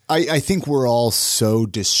 Yeah. I think we're all so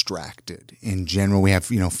distracted in general. We have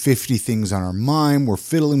 50 things on our mind. We're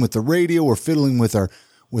fiddling with the radio. We're fiddling with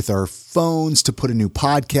our phones to put a new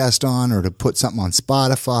podcast on or to put something on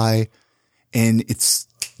Spotify, and it's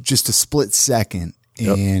just a split second,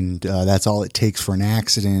 and that's all it takes for an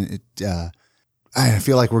accident. I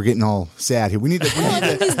feel like we're getting all sad here. We need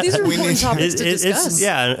to. These are important topics to discuss.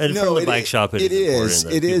 And from the bike shop, it is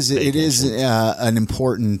an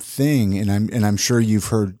important thing, and I'm sure you've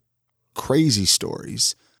heard crazy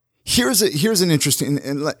stories. Here's an interesting,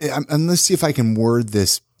 and let's see if I can word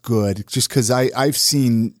this good, just because I've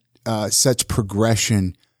seen such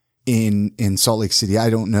progression in Salt Lake City. I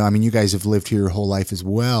don't know. I mean, you guys have lived here your whole life as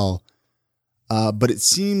well, but it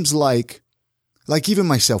seems like even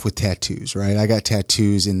myself with tattoos, right? I got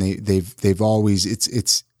tattoos and they've always,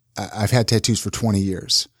 I've had tattoos for 20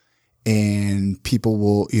 years and people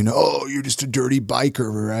will, oh, you're just a dirty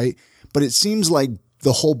biker, right? But it seems like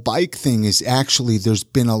the whole bike thing is actually, there's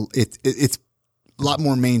been it's a lot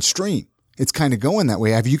more mainstream. It's kind of going that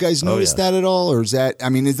way. Have you guys noticed that at all? Or is that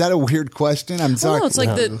a weird question? I'm sorry. No, it's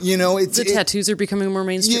like the tattoos are becoming more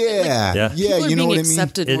mainstream. Yeah. People are you know being what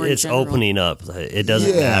accepted I mean? more in It's general. opening up. It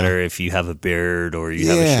doesn't matter if you have a beard or you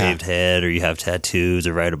have a shaved head or you have tattoos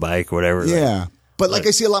or ride a bike or whatever. Yeah. But like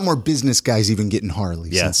I see a lot more business guys even getting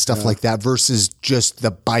Harleys and stuff like that versus just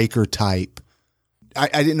the biker type. I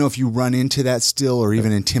didn't know if you run into that still or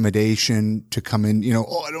even intimidation to come in, I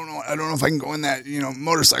don't know if I can go in that,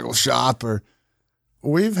 motorcycle shop or.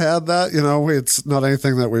 We've had that, it's not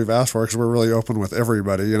anything that we've asked for because we're really open with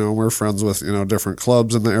everybody. We're friends with, different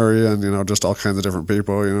clubs in the area and, just all kinds of different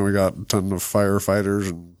people. We got a ton of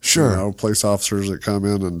firefighters and, police officers that come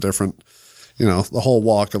in and different, the whole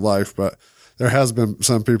walk of life. But there has been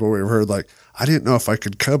some people we've heard like, I didn't know if I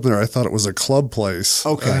could come there. I thought it was a club place.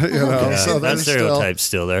 Okay. So that stereotype's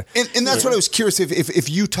still there. And that's what I was curious if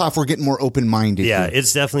Utah, we're getting more open-minded. Yeah, here.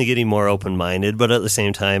 it's definitely getting more open-minded, but at the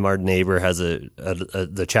same time, our neighbor has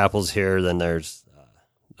the chapel's here, then there's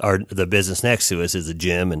the business next to us is a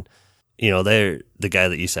gym, and they're the guy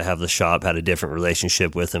that used to have the shop had a different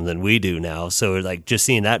relationship with him than we do now. So like just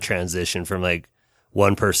seeing that transition from like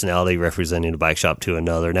one personality representing a bike shop to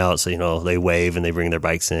another. Now it's, they wave and they bring their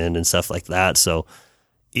bikes in and stuff like that. So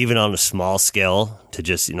even on a small scale to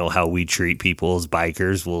just, how we treat people as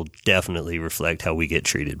bikers will definitely reflect how we get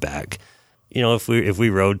treated back. If we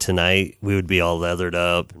rode tonight, we would be all leathered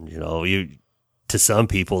up. To some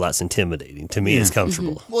people, that's intimidating. To me, it's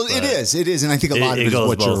comfortable. Mm-hmm. Well, it is. And I think a lot of it is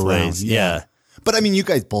what you're around. Yeah. But I mean, you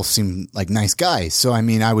guys both seem like nice guys. So, I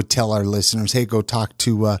mean, I would tell our listeners, hey, go talk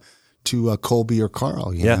to Colby or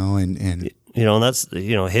Carl, you know, and that's,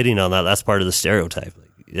 hitting on that, that's part of the stereotype.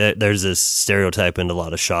 Like, there's this stereotype in a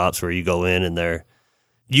lot of shops where you go in and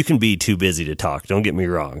you can be too busy to talk. Don't get me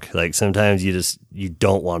wrong. Like sometimes you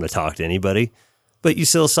don't want to talk to anybody, but you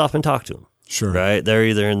still stop and talk to them. Sure. Right. They're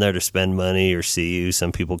either in there to spend money or see you.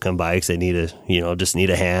 Some people come by because they just need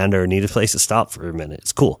a hand or need a place to stop for a minute.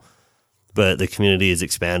 It's cool. But the community has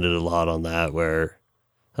expanded a lot on that where,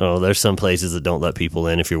 I don't know, there's some places that don't let people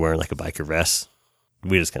in if you're wearing like a biker vest.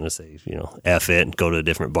 We just kind of say, F it and go to a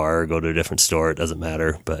different bar, go to a different store. It doesn't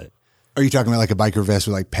matter. But are you talking about like a biker vest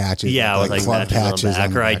with like patches? Yeah, with like club patches on the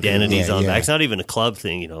back or identities on the back. Yeah. It's not even a club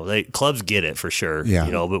thing, clubs get it for sure. Yeah.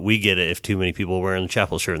 But we get it if too many people are wearing the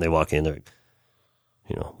chapel shirt and they walk in, they're like,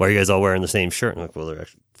 why are you guys all wearing the same shirt? And I'm like, well, there are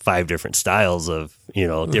actually 5 different styles of,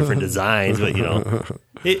 different designs, but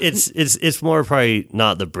it's more probably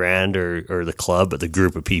not the brand or the club, but the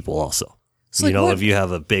group of people also. So if you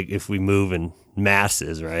have if we move in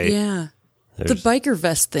masses, right? Yeah. The biker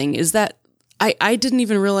vest thing, is that, I didn't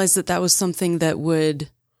even realize that was something that would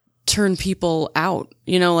turn people out,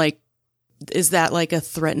 is that like a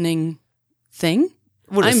threatening thing?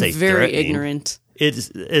 I'm very ignorant.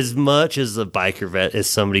 It's as much as a biker vest as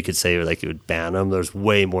somebody could say, like it would ban them. There's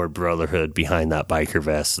way more brotherhood behind that biker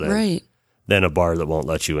vest than a bar that won't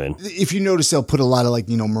let you in. If you notice, they'll put a lot of like,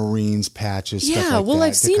 Marines patches. Yeah, stuff like well, that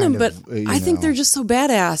I've seen them, but I think know. they're just so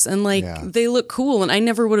badass and like they look cool. And I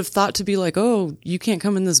never would have thought to be like, oh, you can't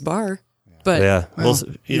come in this bar. But yeah, well,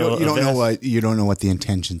 you don't know what the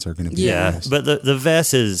intentions are going to be. Yeah, but the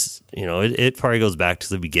vest is, it probably goes back to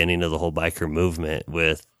the beginning of the whole biker movement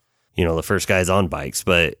with, the first guys on bikes,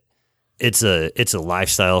 but it's a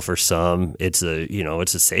lifestyle for some. It's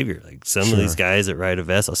a savior. Like some of these guys that ride a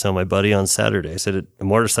vest, I'll tell my buddy on Saturday, I said, a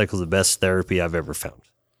motorcycle is the best therapy I've ever found.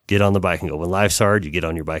 Get on the bike and go. When life's hard, you get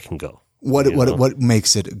on your bike and go. What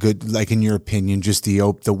makes it good? Like in your opinion, just the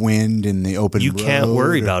wind and the open. You road, can't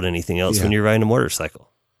worry about anything else when you're riding a motorcycle.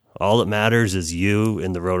 All that matters is you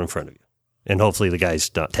and the road in front of you. And hopefully the guy's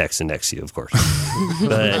not texting next to you, of course.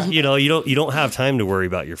 But you don't have time to worry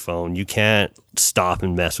about your phone. You can't stop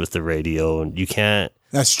and mess with the radio, and you can't.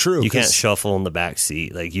 That's true. You can't shuffle in the back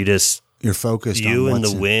seat. Like you're focused. You on and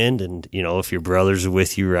the wind, and if your brothers are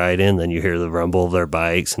with you riding, then you hear the rumble of their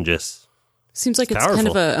bikes, and just seems like it's kind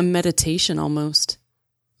of a meditation almost.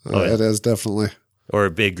 Oh, it is definitely. Or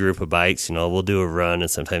a big group of bikes. We'll do a run, and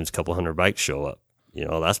sometimes a couple hundred bikes show up.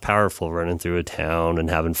 That's powerful, running through a town and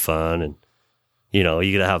having fun and. You got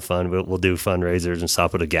to have fun, but we'll do fundraisers and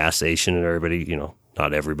stop at a gas station and everybody,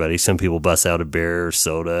 not everybody. Some people bust out a beer or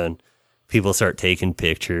soda and people start taking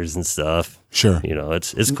pictures and stuff. Sure.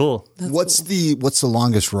 It's cool. What's the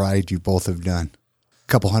longest ride you both have done?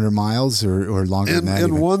 A couple 100 miles or longer than that?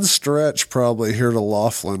 In one stretch, probably here to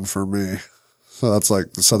Laughlin for me. So that's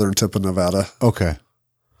like the southern tip of Nevada. Okay.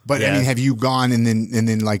 But I mean, have you gone and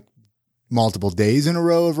then like multiple days in a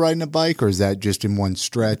row of riding a bike, or is that just in one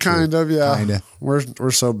stretch? Kind of, yeah. Kind of.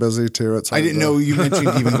 We're so busy too. It's I didn't know you mentioned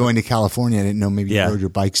even going to California. I didn't know maybe Yeah. you rode your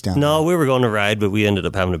bikes down. No, we were going to ride, but we ended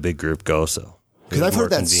up having a big group go. So because I've more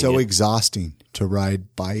heard that's so convenient. exhausting to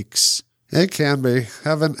ride bikes. It can be.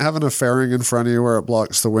 Having a fairing in front of you where it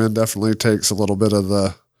blocks the wind definitely takes a little bit of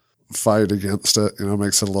the fight against it.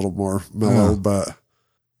 Makes it a little more mellow, but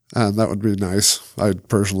that would be nice. I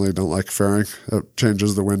personally don't like fairing. It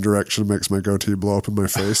changes the wind direction, makes my goatee blow up in my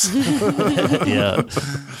face. Yeah,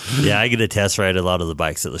 I get a test ride a lot of the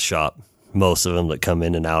bikes at the shop. Most of them that come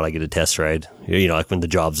in and out, I get a test ride. Like when the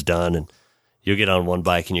job's done, and you'll get on one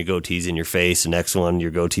bike and your goatee's in your face. The next one,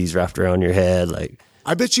 your goatee's wrapped around your head. Like,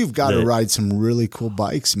 I bet you've got to ride some really cool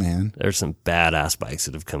bikes, man. there's some badass bikes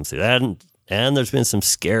that have come through that. And there's been some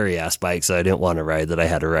scary ass bikes that I didn't want to ride that I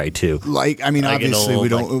had to ride too. Like, I mean, Like an obviously old, we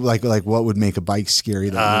don't like what would make a bike scary.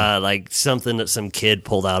 Like something that some kid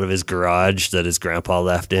pulled out of his garage that his grandpa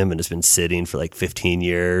left him and it's been sitting for like 15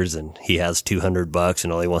 years and he has $200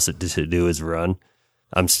 and all he wants it to do is run.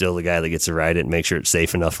 I'm still the guy that gets to ride it and make sure it's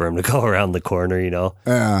safe enough for him to go around the corner,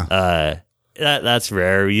 Yeah. That's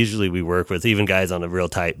rare. Usually we work with even guys on a real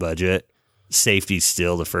tight budget. Safety's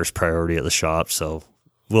still the first priority at the shop. So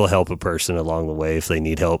we'll help a person along the way if they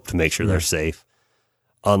need help to make sure they're safe.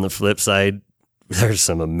 On the flip side, there's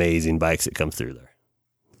some amazing bikes that come through there.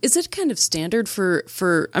 Is it kind of standard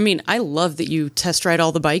for I mean, I love that you test ride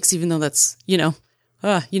all the bikes, even though that's, you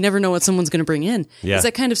never know what someone's going to bring in. Yeah. Is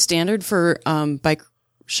that kind of standard for bike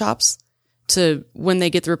shops to, when they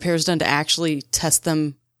get the repairs done, to actually test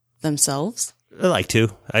them themselves? I like to.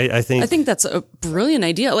 I think that's a brilliant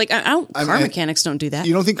idea. Like, car mechanics don't do that.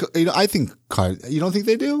 You don't think? I think you don't think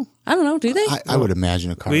they do? I don't know. Do they? I would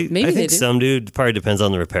imagine a car. Maybe I they think do. some do. It probably depends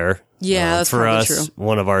on the repair. Yeah, that's for probably us, true.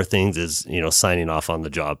 one of our things is, signing off on the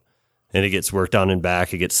job. And it gets worked on and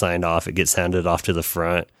back. It gets signed off. It gets handed off to the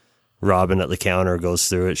front. Robin at the counter goes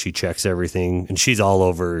through it. She checks everything. And she's all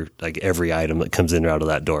over like every item that comes in or out of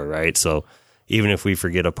that door, right? So even if we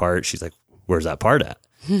forget a part, she's like, where's that part at?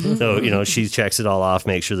 So, she checks it all off,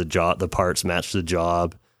 make sure the parts match the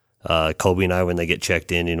job. Colby and I, when they get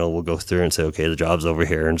checked in, we'll go through and say, okay, the job's over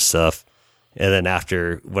here and stuff. And then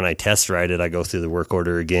after, when I test ride it, I go through the work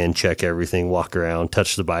order again, check everything, walk around,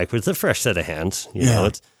 touch the bike with a fresh set of hands.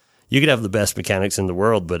 You could have the best mechanics in the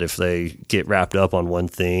world, but if they get wrapped up on one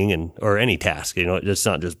thing or any task, it's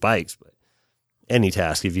not just bikes, but any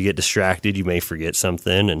task. If you get distracted, you may forget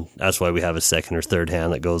something. And that's why we have a second or third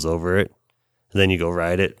hand that goes over it. And then you go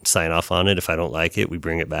ride it, sign off on it. If I don't like it, we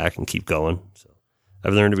bring it back and keep going. So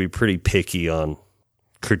I've learned to be pretty picky on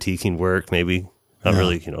critiquing work, maybe not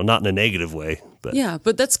really, not in a negative way, but Yeah,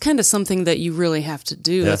 but that's kind of something that you really have to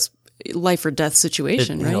do. Yeah. That's life or death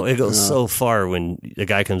situation, right? It goes so far when a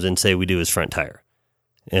guy comes in, say we do his front tire.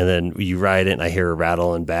 And then you ride it and I hear a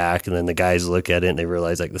rattle in back. And then the guys look at it and they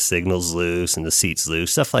realize like the signal's loose and the seat's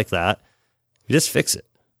loose, stuff like that. You just fix it.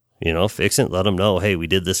 Fix it, let them know, hey, we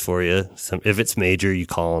did this for you. If it's major, you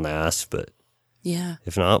call and ask, but Yeah.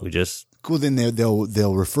 if not, we just... Well, then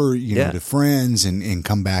they'll refer to friends and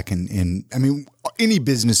come back and I mean, any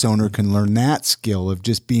business owner can learn that skill of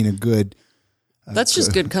just being a good. That's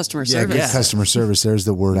just good customer service. Good customer service. There's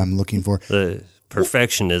the word I'm looking for. The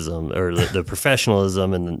perfectionism or the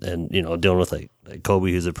professionalism and dealing with like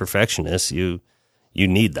Colby, who's a perfectionist, you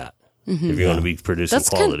need that if you're going to be producing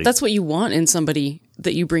quality. That's what you want in somebody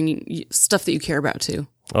that you bring stuff that you care about too.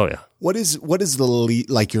 Oh yeah. What is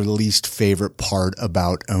your least favorite part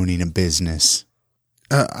about owning a business?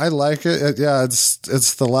 I like it.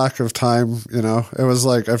 It's the lack of time. It was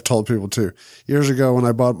like I've told people too. Years ago, when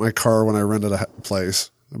I bought my car, when I rented a place,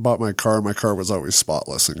 I bought my car. My car was always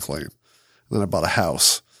spotless and clean. And then I bought a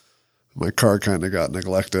house. My car kind of got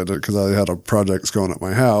neglected because I had projects going at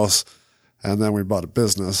my house, and then we bought a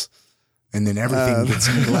business. And then everything gets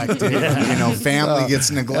neglected. Family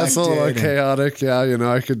gets neglected. That's a little chaotic. Yeah,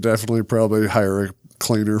 I could definitely probably hire a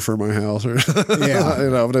cleaner for my house. But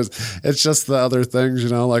it's just the other things,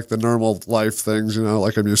 like the normal life things,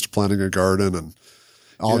 like I'm used to planting a garden and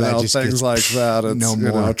all that just things gets, like that. It's, no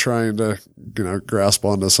more. Trying to, grasp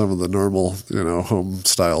onto some of the normal, home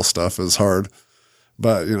style stuff is hard.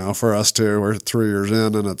 But, for us too, we're 3 years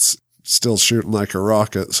in and it's still shooting like a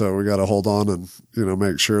rocket. So we got to hold on and,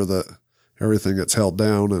 make sure that everything gets held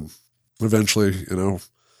down, and eventually, with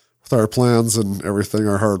our plans and everything,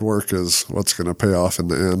 our hard work is what's going to pay off in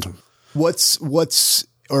the end. What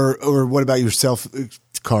about yourself,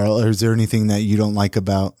 Carl? Or is there anything that you don't like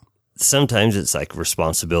about? Sometimes it's like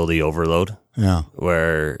responsibility overload. Yeah.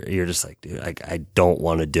 Where you're just like, dude, I don't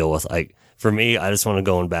want to deal with, for me, I just want to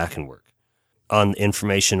go in back and work. on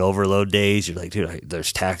information overload days, you're like, dude,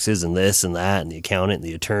 there's taxes and this and that and the accountant and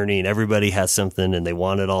the attorney and everybody has something and they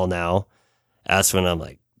want it all now. That's when I'm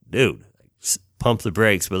like, dude, pump the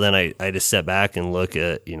brakes. But then I just step back and look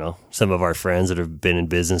at, some of our friends that have been in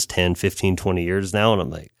business 10, 15, 20 years now. And I'm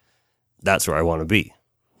like, that's where I want to be.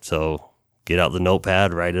 So get out the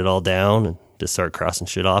notepad, write it all down and just start crossing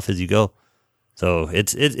shit off as you go. So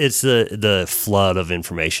it's the flood of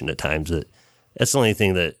information at times that's the only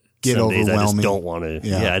thing that some days I just don't want to.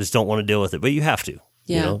 Yeah, I just don't want to deal with it. But you have to.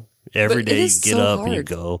 Yeah. Every day you get up and you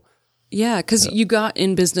go. Yeah, because you got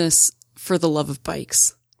in business for the love of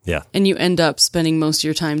bikes. Yeah. And you end up spending most of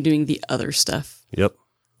your time doing the other stuff. Yep.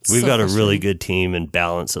 We've got a really good team and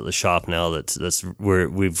balance at the shop now. That's where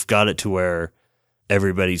we've got it to where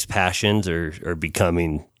everybody's passions are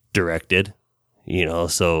becoming directed.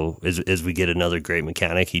 So as we get another great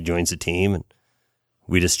mechanic, he joins the team and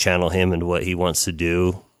we just channel him into what he wants to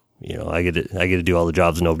do. I get to do all the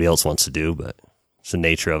jobs nobody else wants to do, but it's the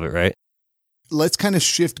nature of it, right? Let's kind of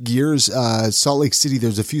shift gears. Salt Lake City,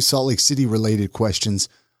 there's a few Salt Lake City related questions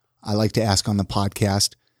I like to ask on the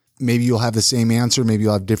podcast. Maybe you'll have the same answer. Maybe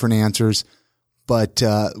you'll have different answers. But,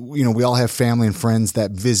 we all have family and friends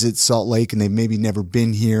that visit Salt Lake and they've maybe never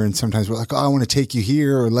been here. And sometimes we're like, oh, I want to take you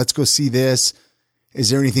here or let's go see this. Is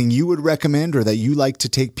there anything you would recommend or that you like to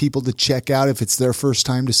take people to check out if it's their first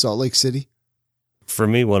time to Salt Lake City? For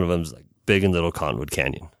me, one of them is like Big and Little Cottonwood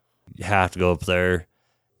Canyon. You have to go up there.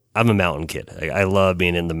 I'm a mountain kid. I love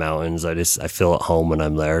being in the mountains. I feel at home when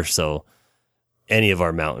I'm there. So any of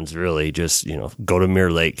our mountains, really, just, go to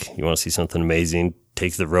Mirror Lake. You want to see something amazing,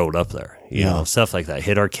 take the road up there. You know, stuff like that.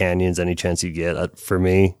 Hit our canyons any chance you get. For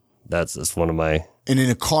me, that's one of my... And in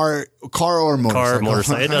a car or motorcycle? Car,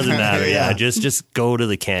 motorcycle. It doesn't matter. Yeah. Just go to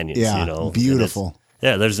the canyons, Beautiful.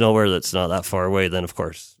 There's nowhere that's not that far away. Then, of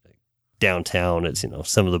course, downtown, it's,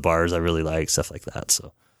 some of the bars I really like, stuff like that.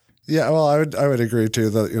 So... Yeah, well, I would agree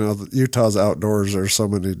too that Utah's outdoors. There's so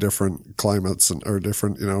many different climates or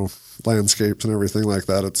different landscapes and everything like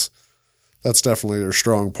that. That's definitely your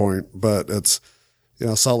strong point. But it's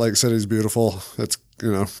Salt Lake City's beautiful. It's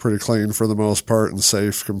pretty clean for the most part and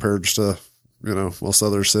safe compared to most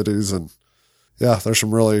other cities. And yeah, there's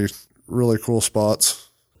some really really cool spots.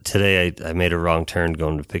 Today I made a wrong turn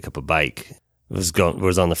going to pick up a bike. It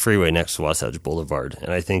was on the freeway next to Wasatch Boulevard,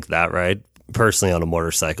 and I think that ride. Personally, on a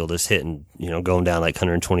motorcycle, just hitting, going down like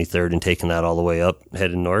 123rd and taking that all the way up,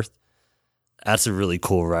 heading north. That's a really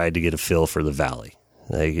cool ride to get a feel for the valley.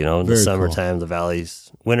 Like, in the summertime, the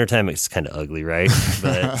valley's, wintertime, it's kind of ugly, right?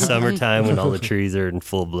 But summertime when all the trees are in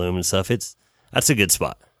full bloom and stuff, that's a good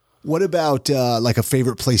spot. What about like a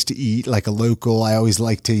favorite place to eat, like a local? I always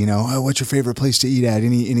like to, what's your favorite place to eat at?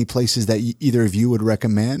 Any places that either of you would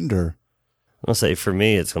recommend? Or I'll say for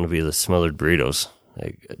me, it's going to be the smothered burritos.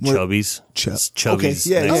 Like Chubby's. Chubby's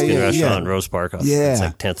okay. Mexican restaurant in Rose Park. It's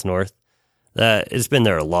like 10th North. It's been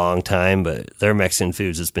there a long time, but their Mexican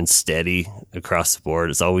foods has been steady across the board.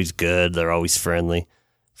 It's always good. They're always friendly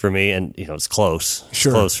for me. And, it's close.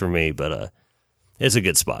 Sure. It's close for me, but it's a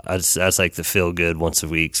good spot. That's like the feel good once a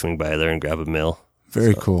week. Swing by there and grab a meal.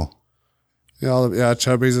 Very cool. Yeah,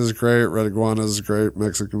 Chubby's is great. Red Iguana is great.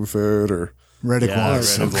 Mexican food or... Red Iguana.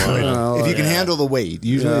 If you can handle the wait.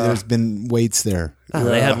 Usually there's been waits there.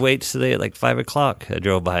 They had waits today at like 5 o'clock. I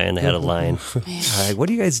drove by and they had a line. Like, what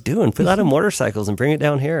are you guys doing? Put out of motorcycles and bring it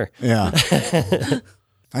down here. Yeah.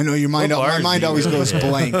 I know my mind always goes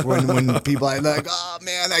blank when people are like, oh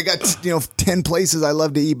man, I got 10 places I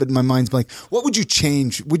love to eat, but my mind's blank. What would you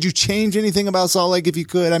change? Would you change anything about Salt Lake if you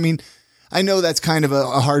could? I mean, I know that's kind of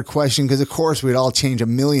a hard question because, of course, we'd all change a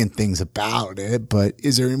million things about it. But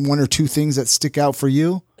is there one or two things that stick out for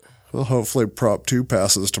you? Well, hopefully Prop 2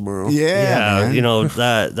 passes tomorrow. Yeah, man.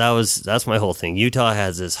 That's my whole thing. Utah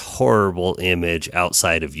has this horrible image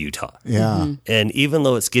outside of Utah. Yeah. Mm-hmm. And even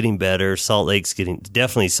though it's getting better, Salt Lake.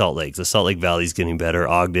 The Salt Lake Valley's getting better.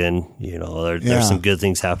 Ogden, there's some good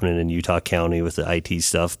things happening in Utah County with the IT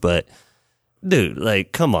stuff, but dude,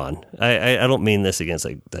 like, come on. I don't mean this against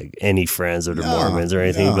like any friends or the Mormons or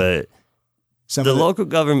anything, but the local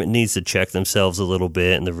government needs to check themselves a little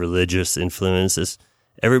bit and the religious influences.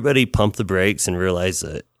 Everybody pump the brakes and realize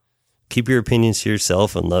that keep your opinions to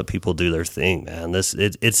yourself and let people do their thing, man.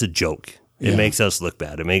 It's a joke. It makes us look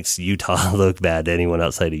bad. It makes Utah look bad to anyone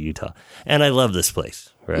outside of Utah. And I love this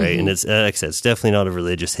place, right? Mm-hmm. And it's, like I said, it's definitely not a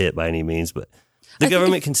religious hit by any means, but the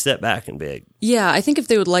government can step back and be like, yeah, I think if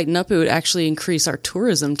they would lighten up, it would actually increase our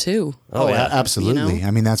tourism too. Oh yeah, absolutely.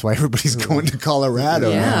 I mean, that's why everybody's going to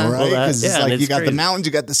Colorado now, right? Because it's like you got the mountains,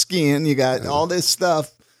 you got the skiing, you got all this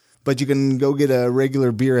stuff, but you can go get a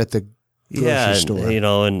regular beer at the grocery store.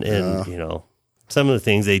 some of the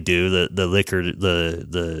things they do, the liquor,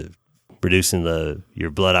 the reducing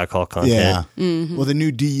your blood alcohol content. Yeah. Well, the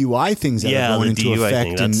new DUI things that are going into DUI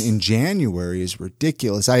effect in January is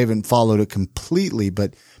ridiculous. I haven't followed it completely,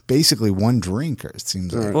 but basically one drinker, it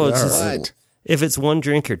seems like. Well, if it's one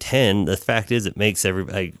drink or 10, the fact is it makes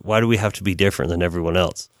everybody, why do we have to be different than everyone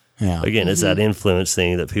else? Yeah. Again, it's that influence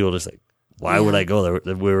thing that people just like, why would I go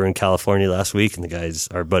there? We were in California last week and the guys,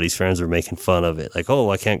 our buddies' friends were making fun of it. Like,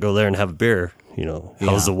 oh, I can't go there and have a beer.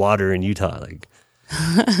 How's the water in Utah? Like,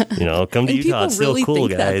 come to Utah. It's still cool,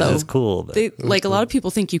 guys. It's cool. But. A lot of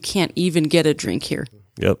people think you can't even get a drink here.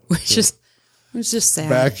 Yep. Which is just sad.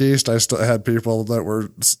 Back east, I still had people that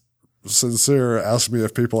were sincere ask me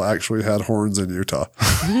if people actually had horns in Utah.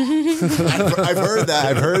 I've heard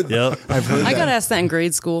that. Yep. I got asked that in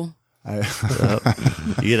grade school. You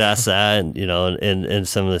get asked that, and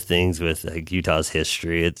some of the things with like Utah's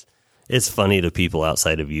history. It's funny to people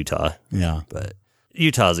outside of Utah. Yeah. But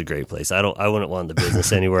Utah's a great place. I wouldn't want the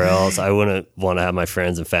business anywhere else. I wouldn't want to have my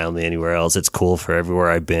friends and family anywhere else. It's cool for everywhere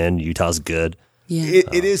I've been. Utah's good. Yeah.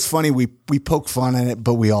 It is funny. We poke fun at it,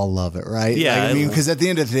 but we all love it, right? Yeah. Like, I mean, because at the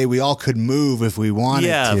end of the day, we all could move if we wanted to.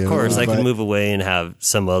 Yeah, of course. I could move away and have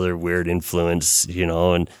some other weird influence,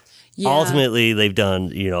 and ultimately they've done,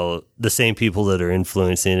 the same people that are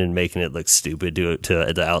influencing and making it look stupid to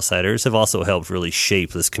the outsiders have also helped really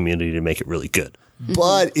shape this community to make it really good.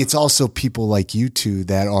 But it's also people like you two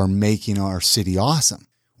that are making our city awesome.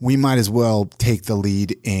 We might as well take the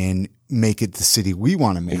lead and make it the city we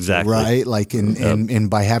want to make exactly. it, right? Like, and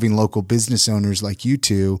by having local business owners like you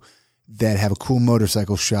two that have a cool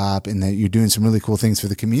motorcycle shop and that you're doing some really cool things for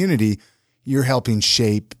the community, you're helping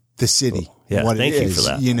shape the city. Yeah, what thank it you is, for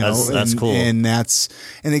that. That's cool.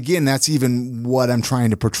 And again, that's even what I'm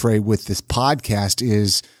trying to portray with this podcast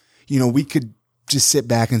is, we could just sit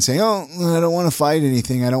back and say, oh, I don't want to fight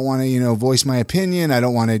anything. I don't want to, voice my opinion. I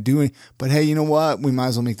don't want to do it. But hey, you know what? We might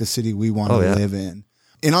as well make the city we want to live in.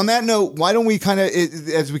 And on that note, why don't we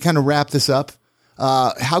as we wrap this up,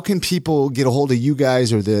 how can people get a hold of you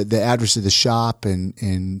guys or the address of the shop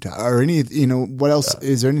and or any, what else?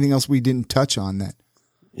 Is there anything else we didn't touch on that?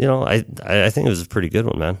 I think it was a pretty good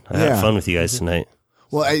one, man. I had fun with you guys tonight.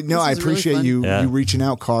 Well, I appreciate really you reaching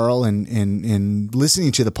out, Carl, and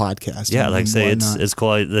listening to the podcast. Yeah, like I say, it's cool.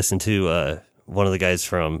 I listened to one of the guys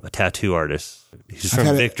from a tattoo artist. He's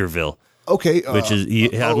from Victorville. Okay. Which is,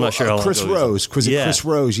 I'm not sure how long Chris ago Rose. Chris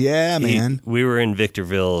Rose. Yeah, man. We were in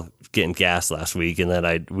Victorville getting gas last week, and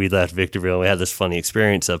then we left Victorville, and we had this funny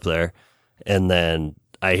experience up there. And then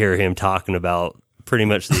I hear him talking about pretty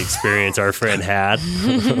much the experience our friend had.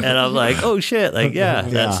 And I'm like, oh shit, like,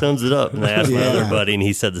 that sums it up. And I asked my other buddy and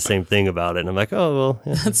he said the same thing about it. And I'm like, oh,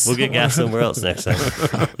 well, we'll get gas somewhere else next time.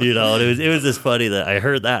 It was just funny that I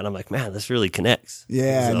heard that and I'm like, man, this really connects.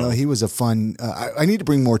 Yeah, so. No, he was a fun, I need to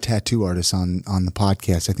bring more tattoo artists on the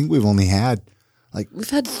podcast. I think we've only had we've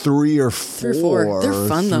had three or four. They're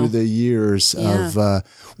fun through though. the years of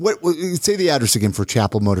what say the address again for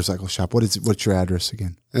Chapel Motorcycle Shop. What's your address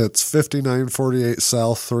again? It's 5948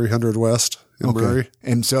 South, 300 West in Murray.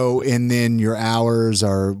 And then your hours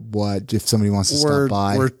are what if somebody wants to stop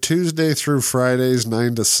by? We're Tuesday through Fridays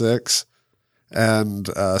 9 to 6 and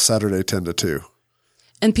Saturday 10 to 2.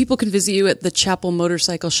 And people can visit you at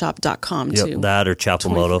thechapelmotorcycleshop.com too. Yep, that or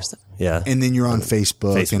Chapel Moto. Yeah. And then you're on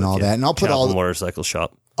Facebook and all that. And I'll put Chapel Motorcycle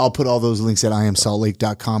Shop. I'll put all those links at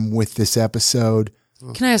iamsaltlake.com with this episode.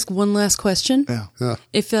 Can I ask one last question? Yeah.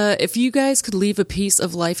 If you guys could leave a piece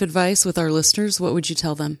of life advice with our listeners, what would you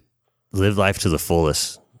tell them? Live life to the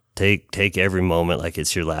fullest. Take every moment like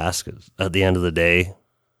it's your last. 'Cause at the end of the day,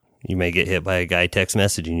 you may get hit by a guy text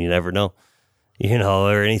message and you never know,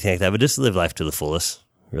 or anything like that. But just live life to the fullest.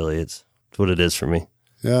 Really, it's what it is for me.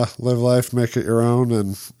 Yeah, live life, make it your own,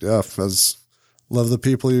 and love the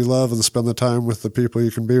people you love and spend the time with the people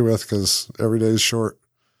you can be with because every day is short.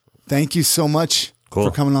 Thank you so much for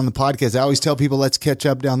coming on the podcast. I always tell people, let's catch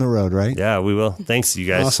up down the road, right? Yeah, we will. Thanks, you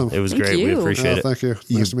guys. Awesome. It was Thank great. you. We appreciate it. Thank you.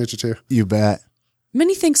 Nice to meet you too. You bet.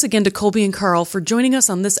 Many thanks again to Colby and Carl for joining us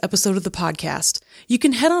on this episode of the podcast. You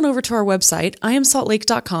can head on over to our website,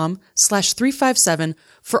 iamsaltlake.com/357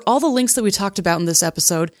 for all the links that we talked about in this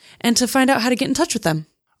episode and to find out how to get in touch with them.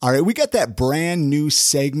 All right, we got that brand new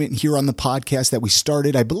segment here on the podcast that we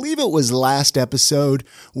started. I believe it was last episode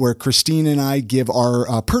where Christine and I give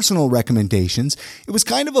our personal recommendations. It was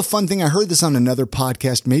kind of a fun thing. I heard this on another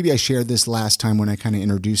podcast. Maybe I shared this last time when I kind of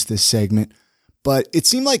introduced this segment, but it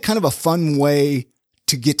seemed like kind of a fun way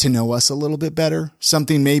to get to know us a little bit better.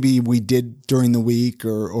 Something maybe we did during the week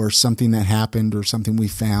or something that happened or something we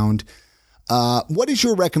found. What is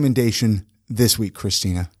your recommendation this week,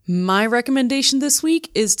 Christina? My recommendation this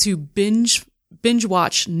week is to binge binge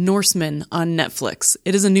watch Norseman on Netflix.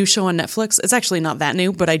 It is a new show on Netflix. It's actually not that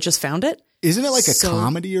new, but I just found it. Isn't it like a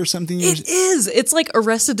comedy or something? It is. It's like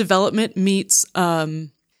Arrested Development meets, I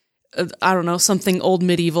don't know, something old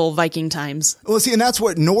medieval Viking times. Well, see, and that's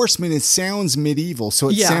what Norseman, it sounds medieval. So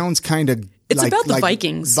it sounds kind of It's about the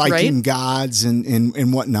Vikings, Viking right? gods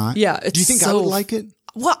and whatnot. Yeah. Do you think I would like it?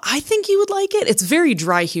 Well, I think you would like it. It's very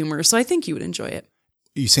dry humor, so I think you would enjoy it.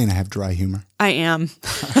 Are you saying I have dry humor? I am.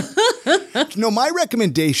 No, my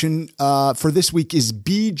recommendation for this week is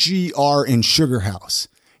BGR in Sugar House.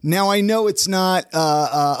 Now, I know it's not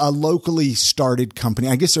a locally started company.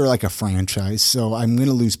 I guess they're like a franchise, so I'm going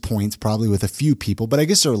to lose points probably with a few people, but I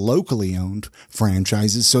guess they're locally owned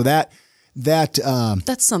franchises. So that's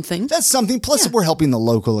something. That's something. Plus, we're helping the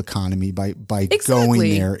local economy by going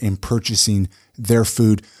there and purchasing their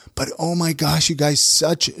food. But oh my gosh, you guys,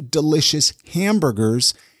 such delicious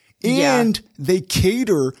hamburgers. And they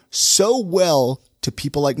cater so well to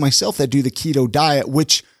people like myself that do the keto diet,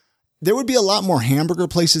 which there would be a lot more hamburger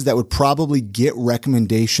places that would probably get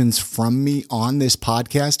recommendations from me on this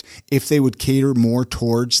podcast if they would cater more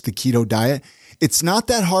towards the keto diet. It's not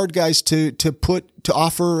that hard, guys, to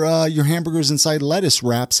offer your hamburgers inside lettuce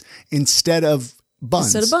wraps instead of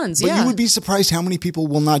buns. But you would be surprised how many people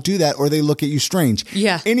will not do that or they look at you strange.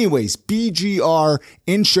 Yeah. Anyways, BGR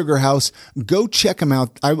in Sugar House. Go check them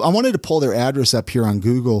out. I wanted to pull their address up here on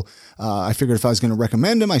Google. I figured if I was going to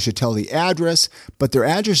recommend them, I should tell the address. But their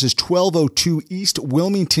address is 1202 East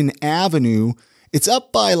Wilmington Avenue. It's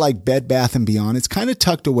up by like Bed Bath & Beyond. It's kind of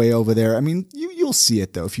tucked away over there. I mean, you'll see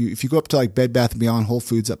it though. If you go up to like Bed Bath & Beyond, Whole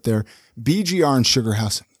Foods up there, BGR in Sugar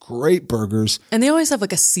House. Great burgers. And they always have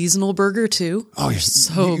like a seasonal burger too. Oh, yeah.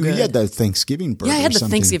 So good. You had the Thanksgiving burger. Yeah, I had the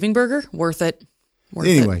Thanksgiving burger. Worth it.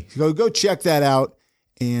 Anyway, go check that out.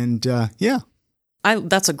 And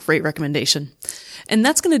that's a great recommendation. And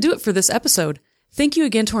that's going to do it for this episode. Thank you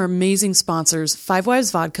again to our amazing sponsors, Five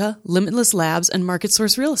Wives Vodka, Limitless Labs, and Market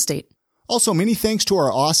Source Real Estate. Also, many thanks to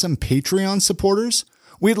our awesome Patreon supporters.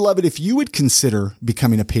 We'd love it if you would consider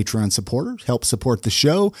becoming a Patreon supporter, help support the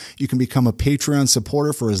show. You can become a Patreon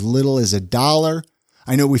supporter for as little as $1.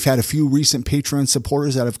 I know we've had a few recent Patreon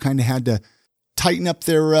supporters that have kind of had to tighten up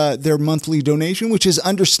their monthly donation, which is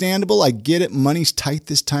understandable. I get it. Money's tight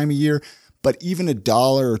this time of year, but even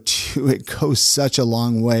 $1 or $2, it goes such a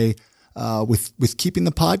long way with keeping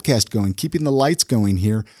the podcast going, keeping the lights going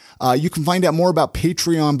here. You can find out more about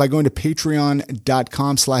Patreon by going to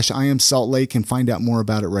patreon.com/IamSaltLake and find out more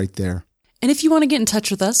about it right there. And if you want to get in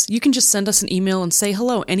touch with us, you can just send us an email and say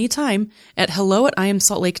hello anytime at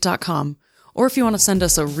hello@IamSaltLake.com. Or if you want to send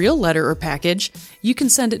us a real letter or package, you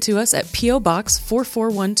can send it to us at P.O. Box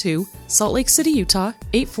 4412, Salt Lake City, Utah,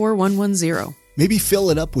 84110. Maybe fill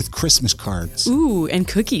it up with Christmas cards. Ooh, and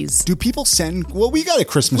cookies. Do people send... Well, we got a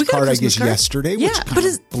Christmas card, I guess, yesterday, which kind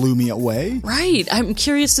of blew me away. Right. I'm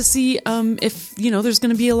curious to see if, there's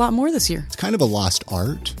going to be a lot more this year. It's kind of a lost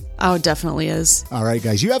art. Oh, it definitely is. All right,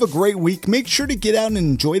 guys. You have a great week. Make sure to get out and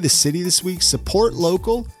enjoy the city this week. Support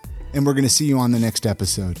local. And we're going to see you on the next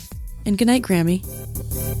episode. And good night, Grammy.